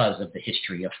is because of the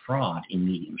history of fraud in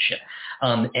mediumship.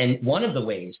 And one of the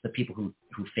ways the people who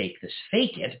fake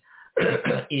it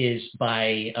is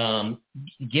by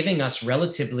giving us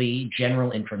relatively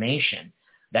general information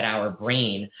that our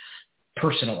brain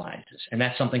personalizes. And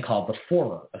that's something called the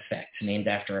Forer effect, named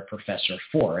after a Professor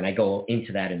Forer. And I go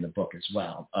into that in the book as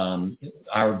well.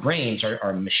 Our brains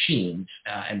are machines,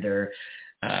 and they're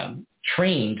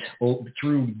trained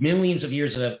through millions of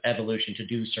years of evolution to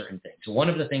do certain things. So one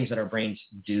of the things that our brains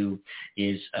do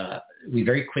is we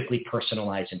very quickly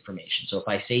personalize information. So if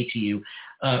I say to you,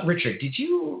 Richard,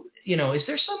 is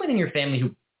there someone in your family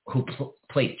who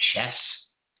played chess?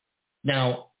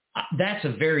 Now, that's a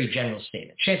very general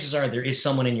statement. Chances are there is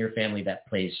someone in your family that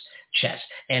plays chess.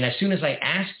 And as soon as I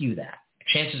ask you that,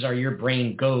 chances are your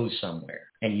brain goes somewhere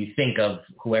and you think of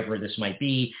whoever this might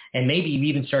be, and maybe you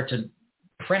even start to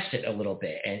press it a little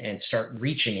bit and start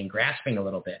reaching and grasping a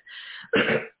little bit.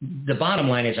 The bottom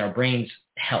line is our brains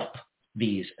help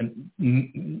these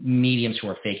mediums who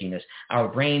are faking this. Our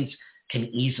brains can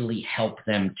easily help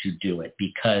them to do it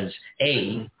because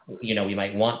A, we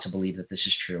might want to believe that this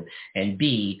is true, and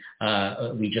B,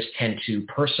 we just tend to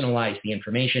personalize the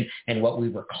information, and what we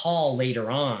recall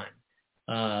later on,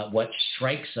 what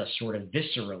strikes us sort of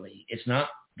viscerally is not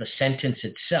the sentence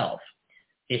itself,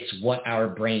 it's what our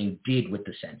brain did with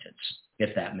the sentence,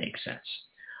 if that makes sense.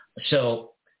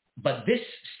 So, but this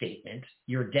statement,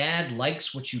 your dad likes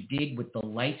what you did with the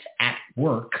lights at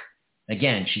work,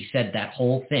 again, she said that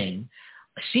whole thing,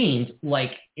 seemed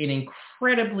like an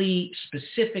incredibly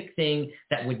specific thing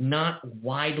that would not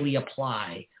widely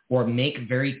apply or make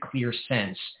very clear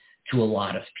sense to a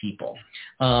lot of people.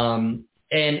 And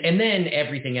then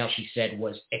everything else she said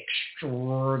was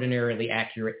extraordinarily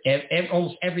accurate.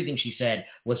 Almost everything she said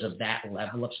was of that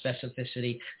level of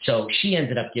specificity. So she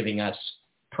ended up giving us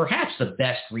perhaps the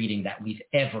best reading that we've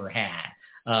ever had.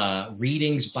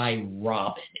 Readings by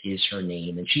Robin is her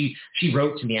name. And she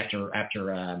wrote to me after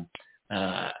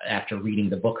reading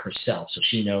the book herself. So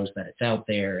she knows that it's out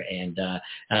there. And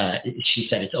she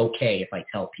said it's okay if I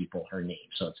tell people her name.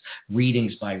 So it's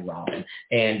Readings by Robin.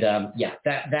 And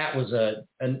that was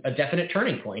a definite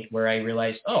turning point where I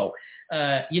realized,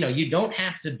 you don't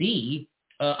have to be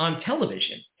on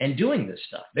television and doing this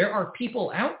stuff. There are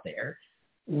people out there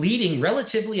leading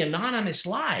relatively anonymous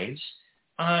lives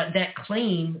that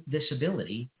claim this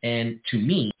ability. And to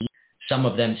me, some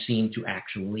of them seem to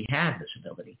actually have this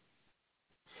ability.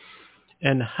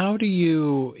 And how do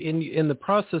you, in the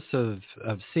process of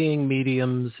seeing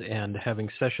mediums and having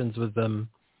sessions with them,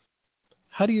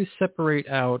 how do you separate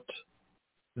out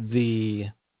the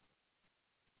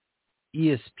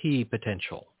ESP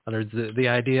potential? Or the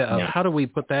idea of how do we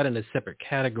put that in a separate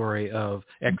category of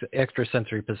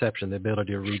extrasensory perception, the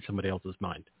ability to read somebody else's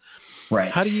mind?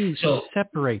 Right. How do you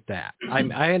separate that?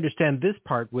 I understand this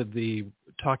part with the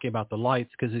talking about the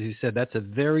lights, because as you said, that's a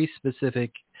very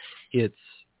specific,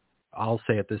 I'll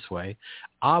say it this way,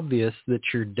 obvious that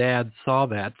your dad saw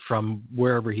that from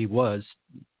wherever he was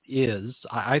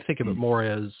I think of it more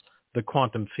as the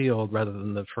quantum field rather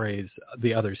than the phrase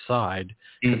the other side,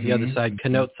 because the other side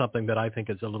connotes something that I think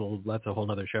is that's a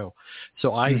whole other show.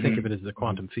 So I think of it as the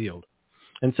quantum field.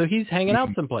 And so he's hanging out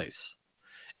someplace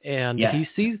and he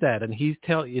sees that, and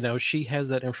she has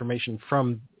that information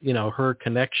from, her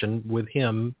connection with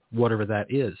him, whatever that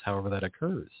is, however that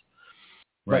occurs.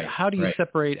 Right. But how do you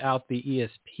separate out the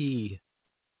ESP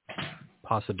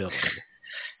possibility?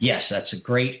 Yes, that's a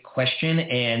great question,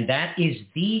 and that is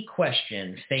the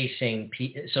question facing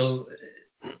so.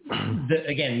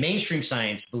 Again, mainstream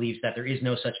science believes that there is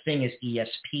no such thing as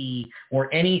ESP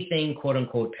or anything quote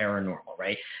unquote paranormal,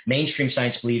 right? Mainstream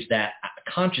science believes that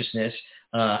consciousness,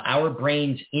 our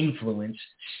brain's influence,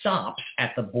 stops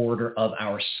at the border of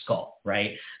our skull,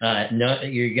 right?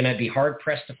 You're going to be hard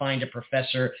pressed to find a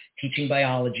professor teaching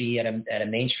biology at a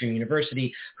mainstream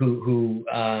university who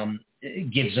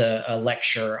gives a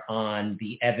lecture on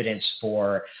the evidence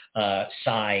for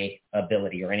psi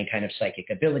ability or any kind of psychic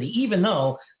ability, even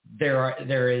though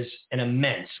there is an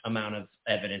immense amount of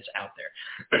evidence out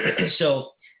there.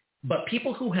 But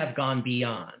people who have gone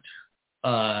beyond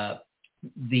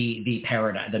the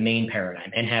paradigm, the main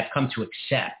paradigm, and have come to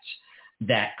accept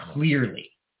that clearly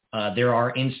there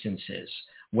are instances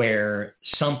where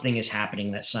something is happening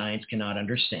that science cannot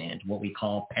understand, what we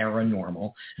call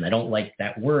paranormal. And I don't like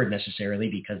that word necessarily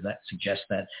because that suggests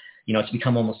that, it's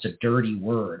become almost a dirty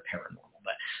word, paranormal.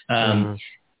 But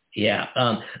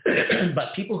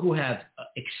but people who have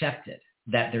accepted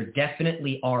that there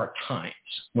definitely are times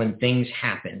when things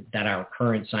happen that our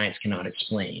current science cannot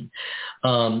explain.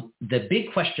 The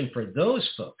big question for those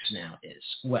folks now is,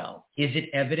 is it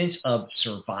evidence of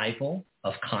survival,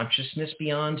 of consciousness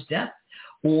beyond death?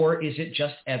 Or is it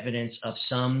just evidence of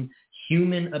some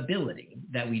human ability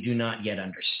that we do not yet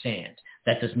understand?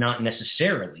 That does not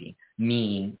necessarily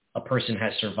mean a person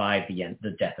has survived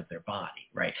the death of their body,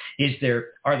 right?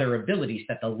 Are there abilities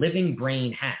that the living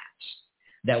brain has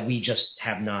that we just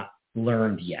have not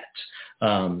learned yet?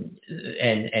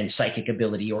 And psychic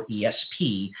ability, or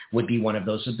ESP, would be one of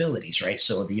those abilities, right?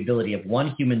 So the ability of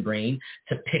one human brain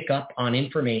to pick up on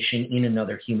information in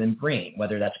another human brain,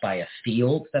 whether that's by a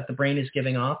field that the brain is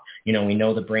giving off. We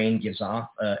know the brain gives off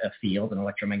a field, an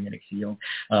electromagnetic field.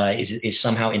 Is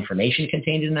somehow information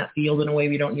contained in that field in a way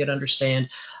we don't yet understand?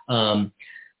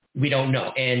 We don't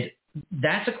know. And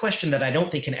that's a question that I don't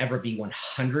think can ever be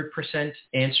 100%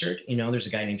 answered. There's a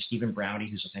guy named Stephen Browdy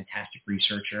who's a fantastic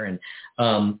researcher.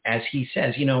 And as he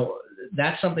says,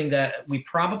 that's something that we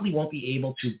probably won't be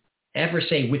able to ever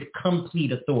say with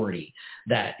complete authority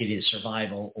that it is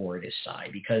survival or it is psi,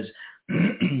 because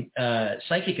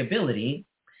psychic ability,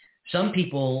 some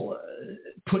people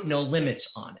put no limits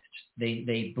on it.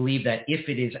 They believe that if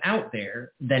it is out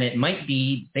there, then it might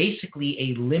be basically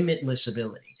a limitless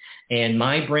ability. And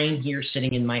my brain here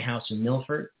sitting in my house in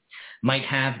Milford might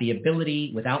have the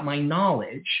ability, without my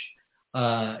knowledge,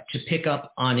 to pick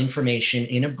up on information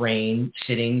in a brain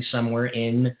sitting somewhere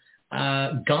in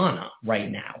Ghana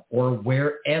right now, or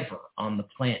wherever on the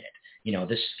planet.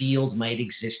 This field might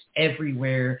exist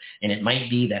everywhere, and it might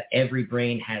be that every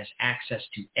brain has access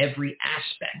to every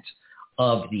aspect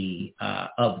of the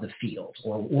field,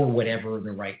 or whatever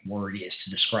the right word is to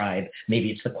describe.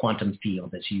 Maybe it's the quantum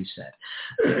field, as you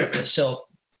said. So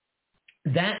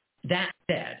that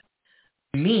said,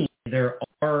 to me, there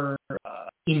are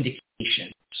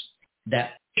indications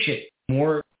that push it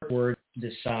more towards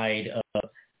the side of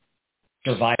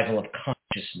survival of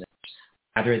consciousness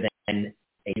rather than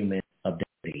a human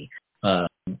ability to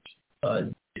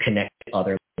connect to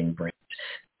other living brains.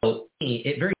 So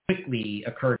it very quickly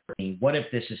occurred to me, what if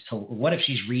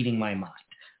she's reading my mind,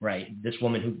 right? This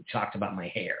woman who talked about my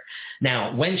hair.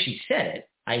 Now, when she said it,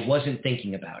 I wasn't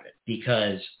thinking about it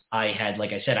because I had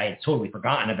totally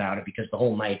forgotten about it because the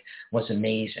whole night was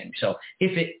amazing. So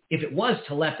if it was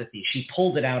telepathy, she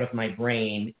pulled it out of my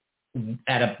brain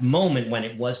at a moment when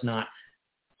it was not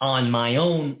on my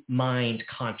own mind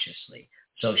consciously.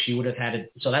 So she would have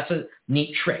so that's a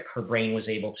neat trick her brain was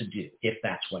able to do, if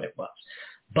that's what it was.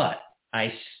 But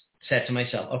I said to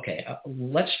myself, okay,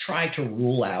 let's try to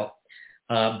rule out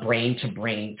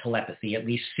brain-to-brain telepathy, at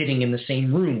least sitting in the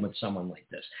same room with someone like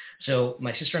this. So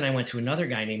my sister and I went to another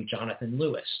guy named Jonathan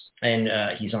Lewis,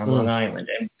 and he's on Long Island.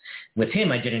 And with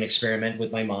him, I did an experiment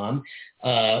with my mom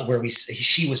where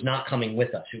she was not coming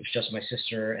with us. It was just my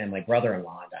sister and my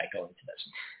brother-in-law and I going to this.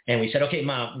 And we said, okay,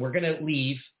 Mom, we're going to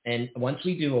leave. And once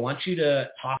we do, I want you to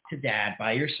talk to Dad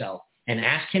by yourself and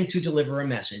ask him to deliver a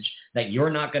message that you're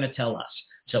not going to tell us.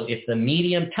 So if the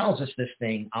medium tells us this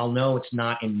thing, I'll know it's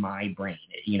not in my brain.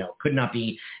 It, could not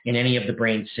be in any of the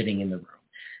brains sitting in the room.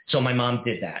 So my mom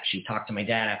did that. She talked to my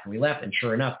dad after we left, and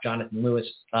sure enough, Jonathan Lewis,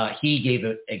 he gave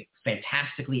a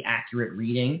fantastically accurate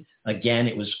reading. Again,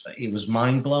 it was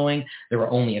mind-blowing. There were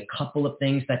only a couple of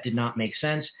things that did not make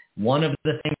sense. One of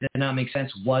the things that did not make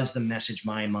sense was the message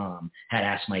my mom had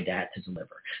asked my dad to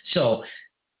deliver. So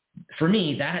for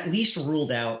me, that at least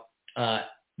ruled out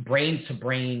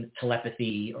brain-to-brain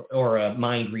telepathy or a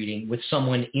mind reading with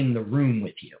someone in the room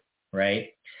with you,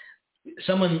 right?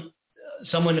 Someone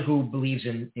who believes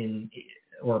in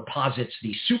or posits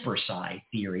the super psi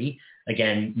theory,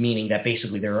 again, meaning that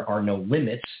basically there are no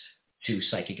limits to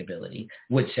psychic ability,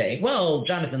 would say, well,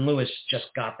 Jonathan Lewis just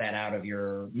got that out of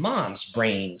your mom's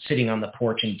brain sitting on the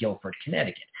porch in Guilford,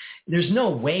 Connecticut. There's no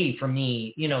way for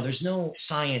me, there's no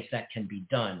science that can be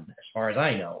done, as far as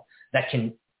I know, that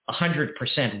can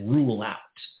 100% rule out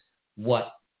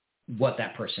what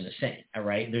that person is saying. All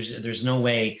right. There's no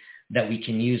way that we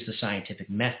can use the scientific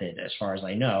method, as far as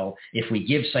I know. If we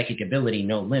give psychic ability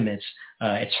no limits,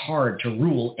 it's hard to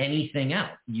rule anything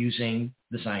out using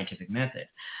the scientific method.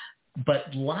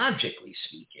 But logically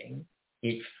speaking,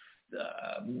 it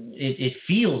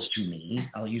feels to me,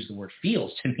 I'll use the word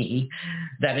feels to me,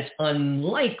 that it's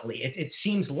unlikely. It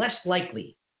seems less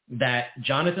likely that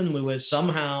Jonathan Lewis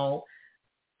somehow,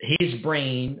 his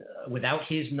brain, without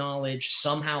his knowledge,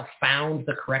 somehow found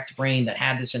the correct brain that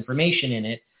had this information in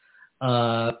it,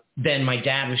 then my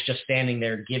dad was just standing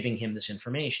there giving him this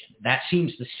information. That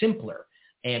seems the simpler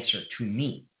answer to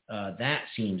me. That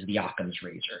seems the Occam's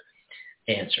razor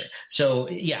answer. So,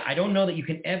 yeah, I don't know that you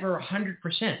can ever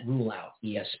 100% rule out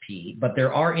ESP, but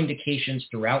there are indications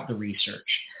throughout the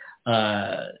research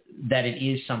that it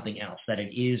is something else, that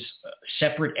it is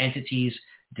separate entities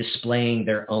displaying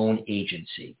their own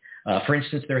agency. For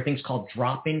instance, there are things called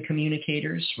drop-in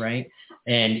communicators, right?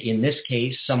 And in this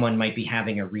case, someone might be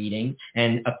having a reading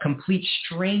and a complete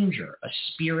stranger, a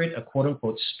spirit, a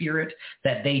quote-unquote spirit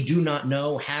that they do not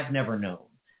know, have never known,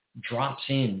 drops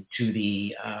into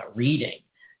the reading,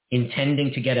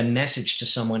 intending to get a message to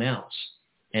someone else.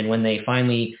 And when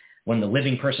the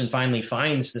living person finally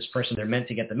finds this person they're meant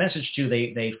to get the message to,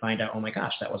 they find out, oh my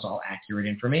gosh, that was all accurate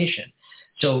information.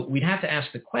 So we'd have to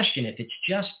ask the question, if it's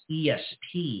just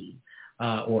ESP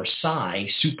or psi,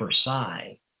 super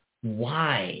psi,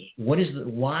 why? What's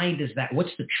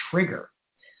the trigger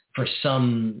for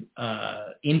some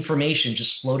information just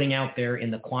floating out there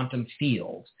in the quantum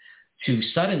field to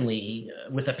suddenly,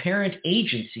 with apparent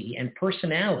agency and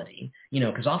personality,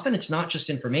 because often it's not just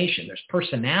information, there's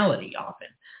personality often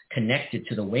connected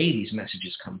to the way these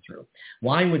messages come through.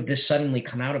 Why would this suddenly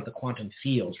come out of the quantum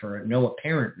field for no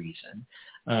apparent reason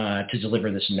to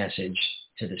deliver this message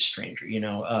to this stranger?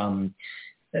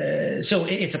 So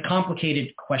it's a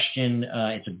complicated question.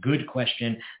 It's a good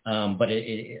question, but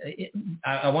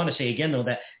I want to say again, though,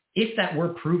 that if it were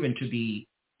proven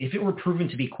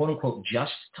to be quote unquote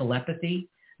just telepathy,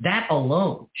 that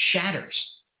alone shatters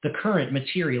the current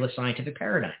materialist scientific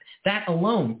paradigm. That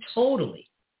alone totally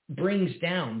brings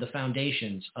down the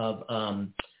foundations of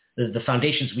the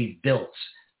foundations we've built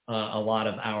a lot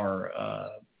of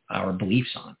our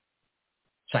beliefs on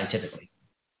scientifically.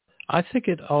 I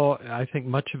think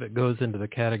much of it goes into the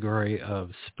category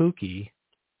of spooky,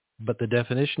 but the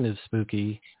definition is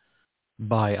spooky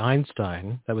by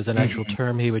Einstein. That was an actual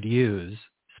term he would use,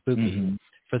 spooky,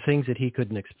 for things that he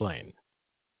couldn't explain.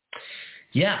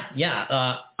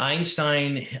 Yeah.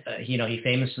 Einstein, he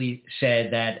famously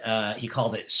said that he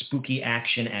called it spooky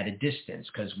action at a distance,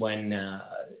 because when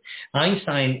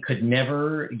Einstein could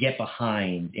never get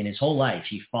behind in his whole life,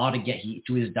 he fought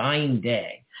to his dying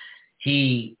day,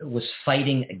 he was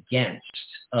fighting against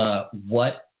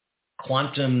what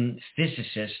quantum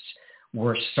physicists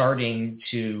were starting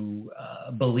to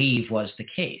believe was the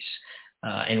case.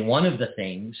 And one of the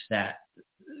things that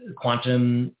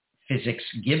quantum physics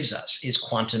gives us is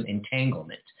quantum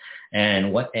entanglement.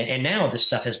 And now this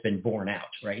stuff has been borne out,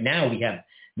 right? Now we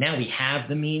have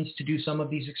the means to do some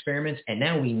of these experiments, and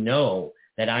now we know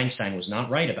that Einstein was not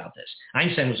right about this.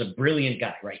 Einstein was a brilliant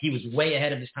guy, right? He was way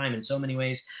ahead of his time in so many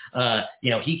ways.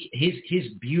 His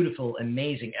beautiful,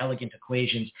 amazing, elegant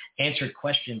equations answered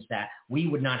questions that we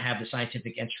would not have the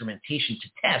scientific instrumentation to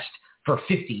test for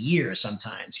 50 years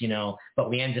sometimes, but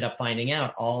we ended up finding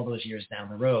out all those years down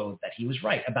the road that he was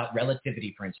right about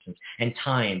relativity, for instance, and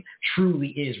time truly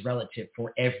is relative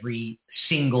for every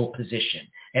single position.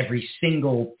 Every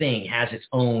single thing has its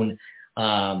own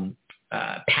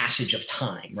passage of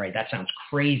time, right? That sounds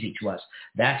crazy to us.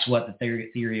 That's what the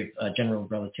theory of general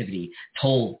relativity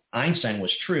told Einstein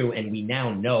was true, and we now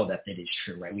know that it is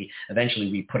true, right? We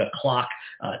put a clock,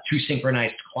 two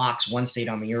synchronized clocks, one stayed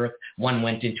on the Earth, one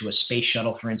went into a space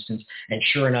shuttle, for instance, and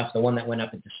sure enough, the one that went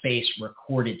up into space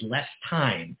recorded less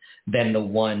time than the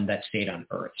one that stayed on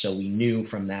Earth. So we knew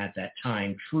from that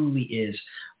time truly is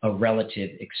a relative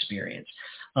experience.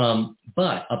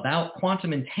 But about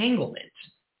quantum entanglement,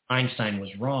 Einstein was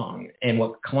wrong. And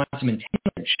what quantum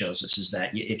entanglement shows us is that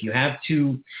if you have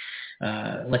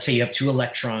let's say you have two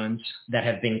electrons that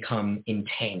have become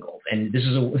entangled, and this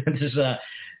is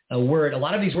a word, a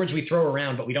lot of these words we throw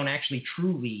around, but we don't actually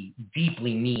truly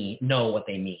deeply know what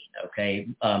they mean, okay?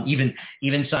 Even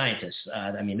scientists,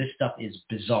 this stuff is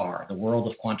bizarre. The world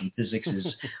of quantum physics is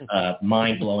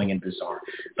mind-blowing and bizarre.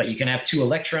 But you can have two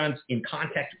electrons in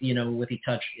contact, with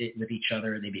each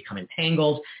other. They become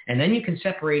entangled, and then you can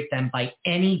separate them by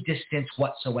any distance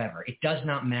whatsoever. It does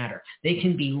not matter. They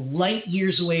can be light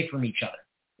years away from each other,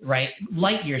 right?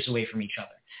 Light years away from each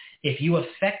other. If you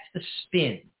affect the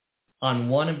spin on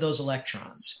one of those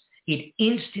electrons, it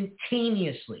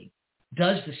instantaneously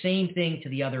does the same thing to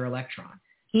the other electron,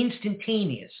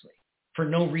 instantaneously, for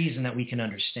no reason that we can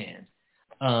understand.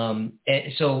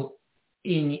 So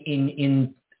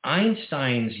in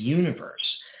Einstein's universe,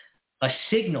 a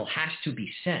signal has to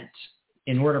be sent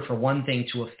in order for one thing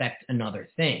to affect another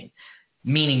thing,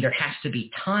 meaning there has to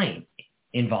be time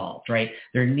involved, right?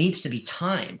 There needs to be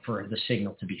time for the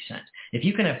signal to be sent. If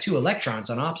you can have two electrons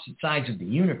on opposite sides of the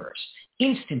universe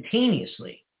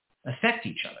instantaneously affect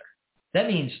each other, that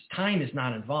means time is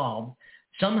not involved.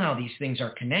 Somehow these things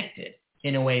are connected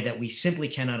in a way that we simply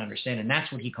cannot understand. And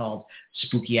that's what he called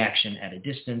spooky action at a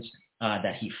distance,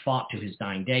 that he fought to his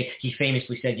dying day. He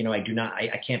famously said,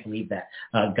 I can't believe that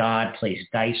God plays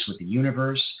dice with the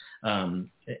universe. And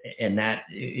that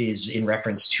is in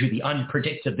reference to the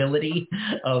unpredictability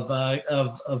of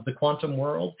the quantum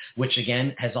world, which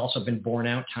again has also been borne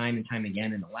out time and time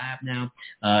again in the lab now.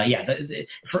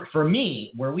 For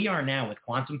me, where we are now with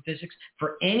quantum physics,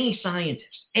 for any scientist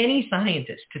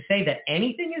to say that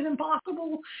anything is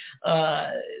impossible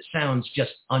sounds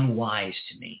just unwise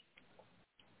to me.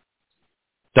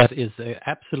 That is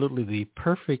absolutely the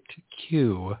perfect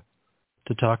cue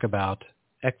to talk about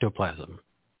ectoplasm.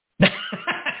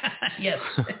 Yes.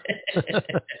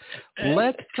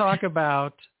 Let's talk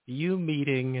about you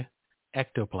meeting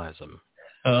ectoplasm.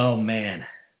 Oh, man.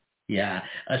 Yeah.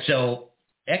 So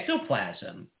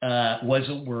ectoplasm was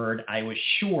a word I was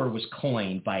sure was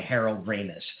coined by Harold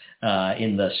Ramis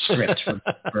in the script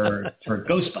for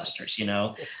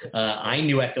Ghostbusters. I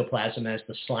knew ectoplasm as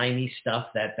the slimy stuff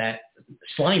that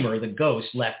Slimer, the ghost,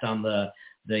 left on the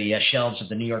shelves of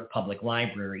the New York Public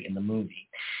Library in the movie.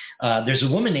 There's a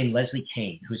woman named Leslie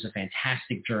Kane who's a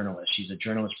fantastic journalist. She's a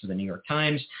journalist for the New York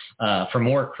Times. For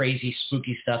more crazy,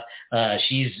 spooky stuff,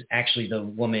 she's actually the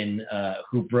woman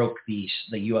who broke the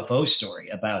UFO story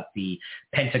about the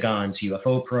Pentagon's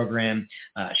UFO program.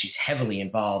 She's heavily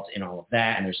involved in all of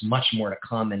that, and there's much more to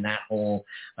come in that whole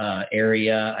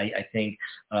area, I think.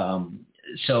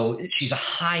 So she's a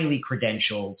highly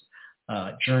credentialed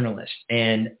journalist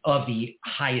and of the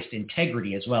highest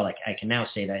integrity as well. I can now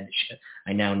say that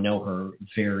I now know her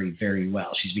very, very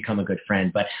well. She's become a good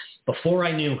friend. But before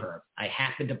I knew her, I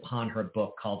happened upon her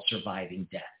book called Surviving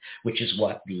Death, which is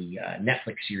what the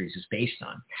Netflix series is based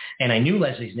on. And I knew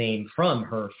Leslie's name from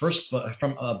her first book,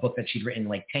 from a book that she'd written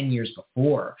like 10 years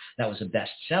before that was a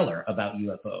bestseller about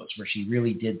UFOs, where she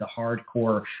really did the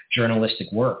hardcore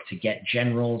journalistic work to get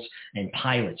generals and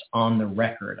pilots on the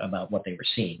record about what they were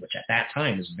seeing, which at that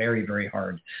time was very, very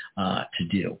hard to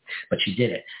do. But she did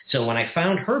it. So when I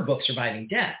found her book, Surviving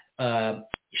Death,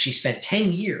 she spent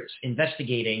 10 years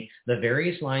investigating the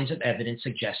various lines of evidence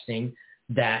suggesting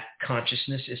that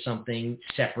consciousness is something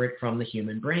separate from the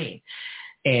human brain.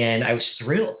 And I was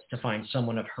thrilled to find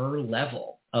someone of her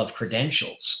level of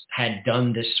credentials had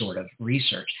done this sort of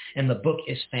research. And the book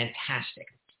is fantastic.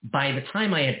 By the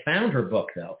time I had found her book,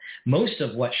 though, most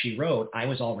of what she wrote I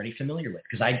was already familiar with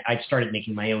because I'd started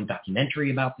making my own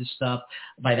documentary about this stuff.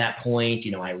 By that point,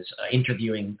 I was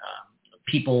interviewing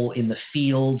people in the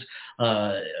field,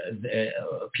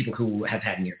 people who have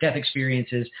had near-death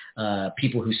experiences,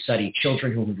 people who study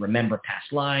children who remember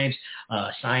past lives,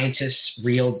 scientists,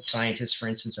 real scientists, for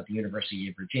instance, at the University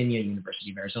of Virginia,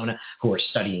 University of Arizona, who are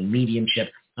studying mediumship.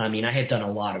 I mean, I had done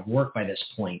a lot of work by this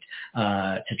point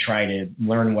to try to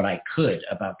learn what I could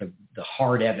about the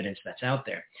hard evidence that's out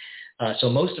there. So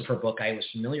most of her book I was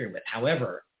familiar with.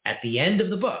 However, at the end of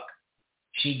the book,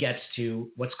 she gets to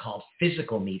what's called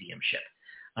physical mediumship,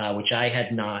 which I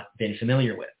had not been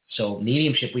familiar with. So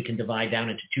mediumship we can divide down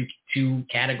into two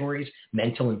categories,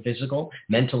 mental and physical.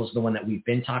 Mental is the one that we've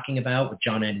been talking about with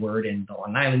John Edward and the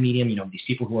Long Island medium, these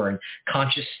people who are in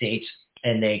conscious states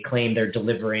and they claim they're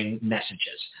delivering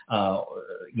messages,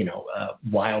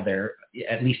 while they're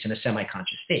at least in a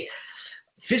semi-conscious state.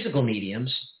 Physical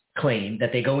mediums claim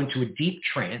that they go into a deep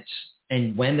trance,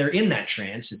 and when they're in that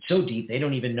trance, it's so deep they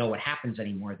don't even know what happens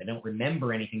anymore. They don't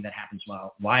remember anything that happens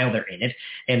while they're in it.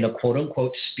 And the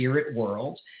quote-unquote spirit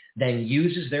world then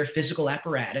uses their physical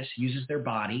apparatus, uses their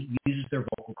body, uses their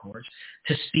vocal cords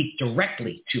to speak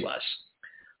directly to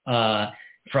us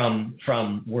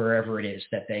from wherever it is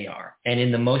that they are. And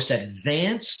in the most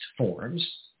advanced forms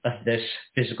of this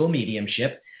physical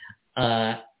mediumship,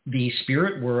 the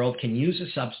spirit world can use a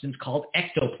substance called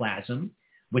ectoplasm,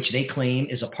 which they claim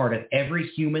is a part of every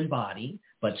human body,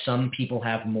 but some people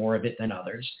have more of it than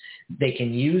others. They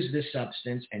can use this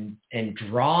substance and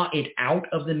draw it out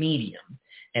of the medium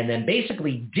and then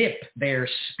basically dip their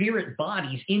spirit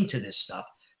bodies into this stuff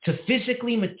to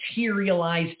physically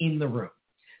materialize in the room.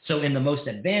 So in the most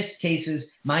advanced cases,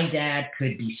 my dad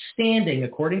could be standing,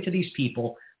 according to these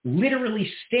people,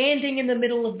 literally standing in the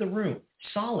middle of the room,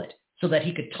 solid, so that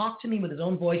he could talk to me with his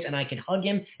own voice and I could hug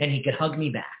him and he could hug me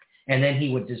back. And then he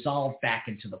would dissolve back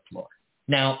into the floor.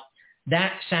 Now,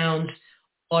 that sounds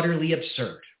utterly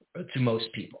absurd to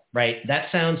most people, right?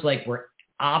 That sounds like we're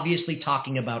obviously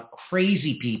talking about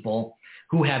crazy people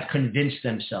who have convinced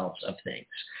themselves of things.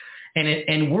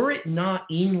 And were it not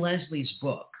in Leslie's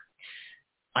book,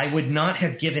 I would not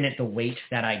have given it the weight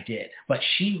that I did. But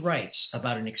she writes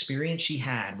about an experience she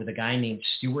had with a guy named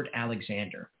Stuart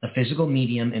Alexander, a physical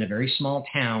medium in a very small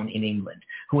town in England,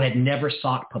 who had never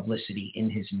sought publicity in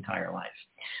his entire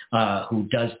life, who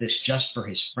does this just for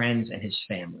his friends and his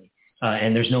family.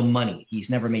 And there's no money. He's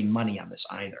never made money on this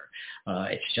either.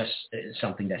 It's just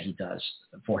something that he does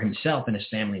for himself and his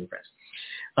family and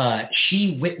friends.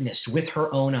 She witnessed with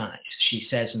her own eyes, she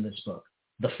says in this book,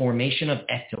 the formation of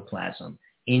ectoplasm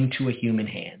into a human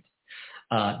hand,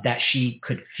 that she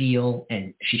could feel,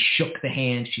 and she shook the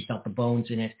hand, she felt the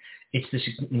bones in it. It's this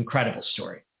incredible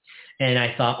story. And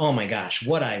I thought, oh my gosh,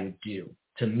 what I would do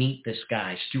to meet this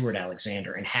guy, Stuart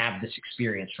Alexander, and have this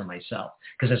experience for myself.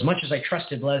 Because as much as I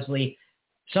trusted Leslie,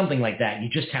 something like that, you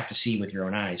just have to see with your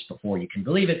own eyes before you can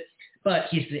believe it. But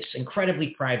he's this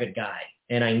incredibly private guy,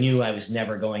 and I knew I was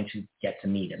never going to get to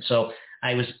meet him. So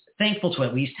I was thankful to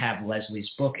at least have Leslie's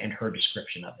book and her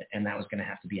description of it, and that was going to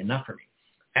have to be enough for me.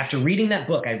 After reading that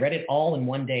book, I read it all in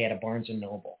one day at a Barnes &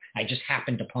 Noble. I just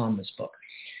happened upon this book.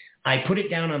 I put it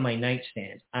down on my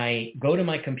nightstand. I go to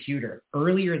my computer.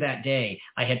 Earlier that day,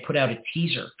 I had put out a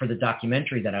teaser for the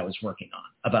documentary that I was working on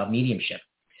about mediumship.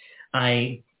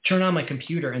 I turn on my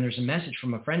computer, and there's a message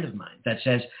from a friend of mine that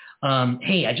says,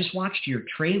 hey, I just watched your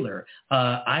trailer.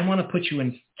 I want to put you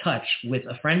in touch with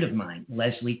a friend of mine,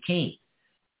 Leslie Kane.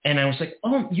 And I was like,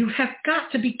 oh, you have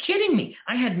got to be kidding me.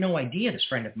 I had no idea this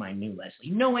friend of mine knew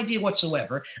Leslie. No idea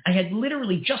whatsoever. I had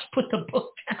literally just put the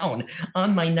book down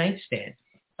on my nightstand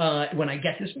when I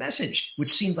get this message, which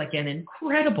seemed like an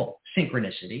incredible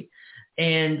synchronicity.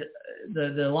 And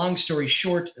the long story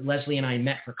short, Leslie and I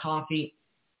met for coffee,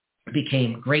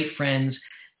 became great friends,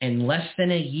 and less than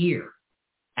a year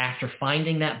after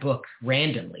finding that book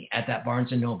randomly at that Barnes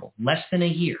 & Noble, less than a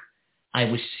year, I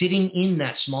was sitting in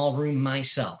that small room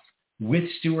myself with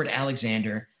Stuart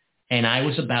Alexander, and I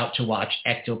was about to watch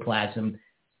ectoplasm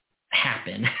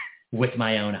happen with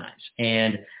my own eyes.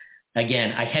 And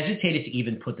again, I hesitated to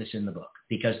even put this in the book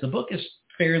because the book is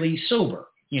fairly sober.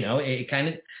 It kind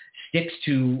of sticks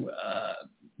to,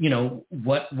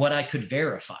 what I could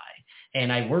verify.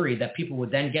 And I worried that people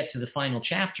would then get to the final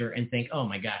chapter and think, oh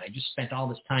my God, I just spent all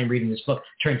this time reading this book.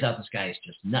 Turns out this guy is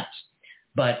just nuts.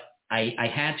 But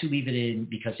I had to leave it in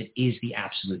because it is the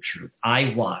absolute truth.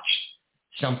 I watched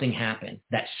something happen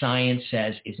that science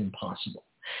says is impossible.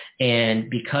 And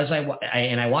because I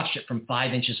watched it from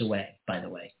 5 inches away, by the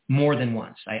way, more than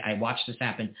once. I watched this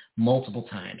happen multiple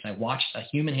times. I watched a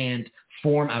human hand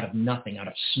form out of nothing, out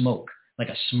of smoke, like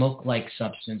a smoke-like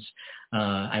substance.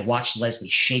 I watched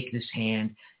Leslie shake this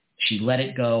hand. She let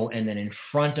it go, and then in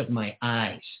front of my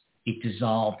eyes, it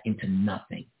dissolved into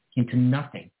nothing. into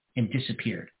nothing and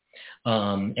disappeared.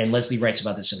 And Leslie writes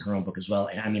about this in her own book as well.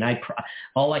 And I mean,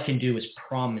 all I can do is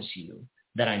promise you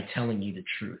that I'm telling you the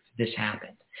truth. This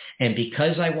happened. And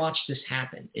because I watched this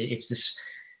happen, it's this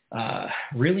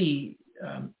really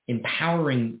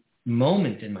empowering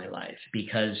moment in my life,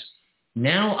 because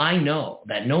now I know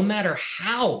that no matter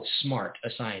how smart a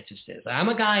scientist is, I'm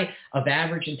a guy of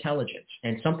average intelligence,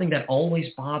 and something that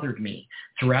always bothered me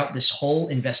throughout this whole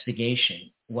investigation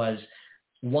was,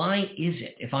 why is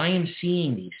it, if I am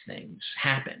seeing these things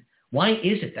happen, why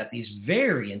is it that these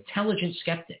very intelligent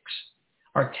skeptics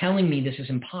are telling me this is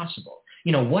impossible?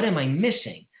 You know, what am I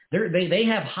missing? They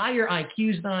have higher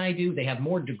IQs than I do. They have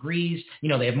more degrees. You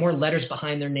know, they have more letters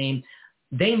behind their name.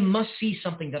 They must see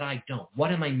something that I don't.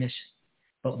 What am I missing?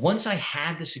 But once I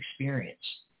had this experience,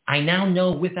 I now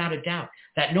know without a doubt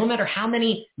that no matter how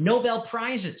many Nobel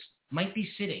Prizes might be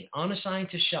sitting on a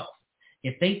scientist's shelf,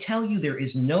 if they tell you there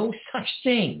is no such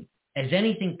thing as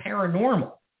anything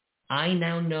paranormal, I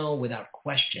now know without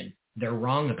question they're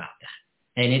wrong about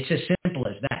that. And it's as simple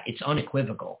as that. It's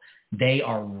unequivocal. They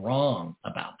are wrong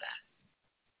about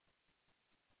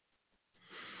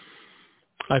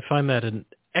that. I find that an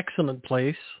excellent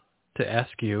place to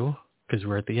ask you, because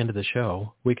we're at the end of the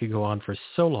show. We could go on for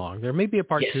so long. There may be a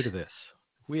part 2 to this.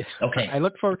 Okay. I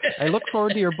look forward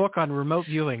to your book on remote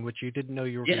viewing, which you didn't know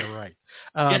you were going to write.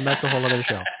 That's a whole other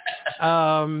show.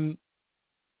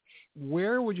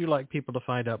 Where would you like people to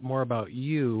find out more about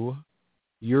you,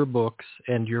 your books,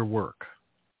 and your work?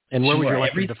 And where would you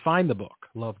like them to find the book,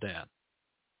 Love Dad?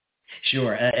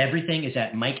 Sure. Everything is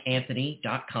at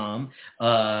MikeAnthony.com.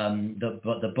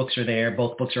 The books are there.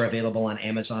 Both books are available on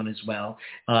Amazon as well.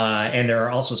 And there are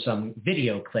also some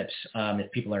video clips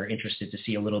if people are interested to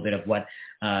see a little bit of what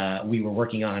we were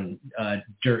working on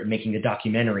making the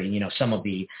documentary, you know, some of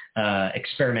the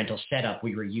experimental setup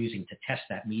we were using to test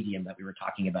that medium that we were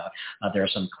talking about. There are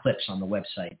some clips on the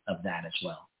website of that as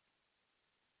well.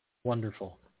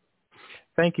 Wonderful.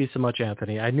 Thank you so much,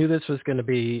 Anthony. I knew this was going to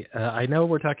be, I know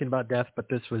we're talking about death, but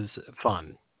this was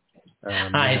fun.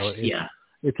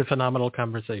 It's a phenomenal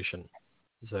conversation.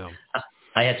 So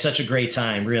I had such a great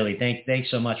time, really.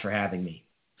 Thanks so much for having me.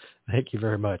 Thank you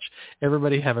very much.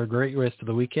 Everybody have a great rest of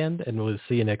the weekend, and we'll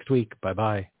see you next week.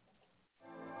 Bye-bye.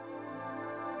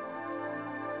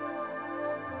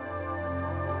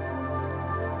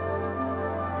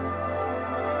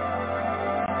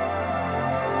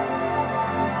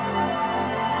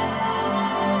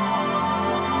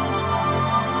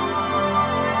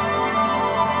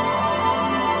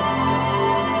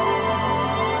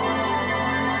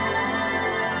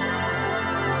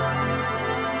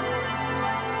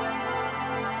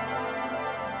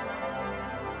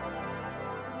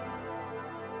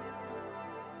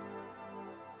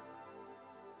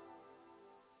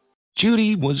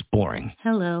 Judy was boring.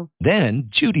 Hello. Then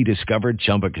Judy discovered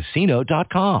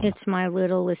ChumbaCasino.com. It's my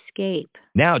little escape.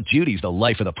 Now Judy's the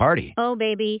life of the party. Oh,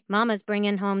 baby, mama's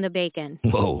bringing home the bacon.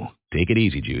 Whoa, take it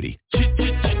easy, Judy.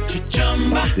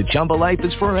 The Chumba life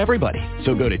is for everybody.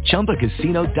 So go to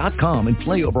ChumbaCasino.com and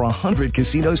play over 100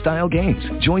 casino-style games.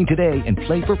 Join today and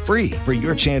play for free for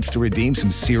your chance to redeem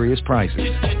some serious prizes.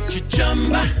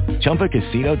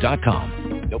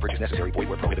 ChumbaCasino.com. No purchase necessary. Void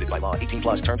where prohibited by law. 18+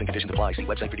 terms and conditions apply. See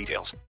website for details.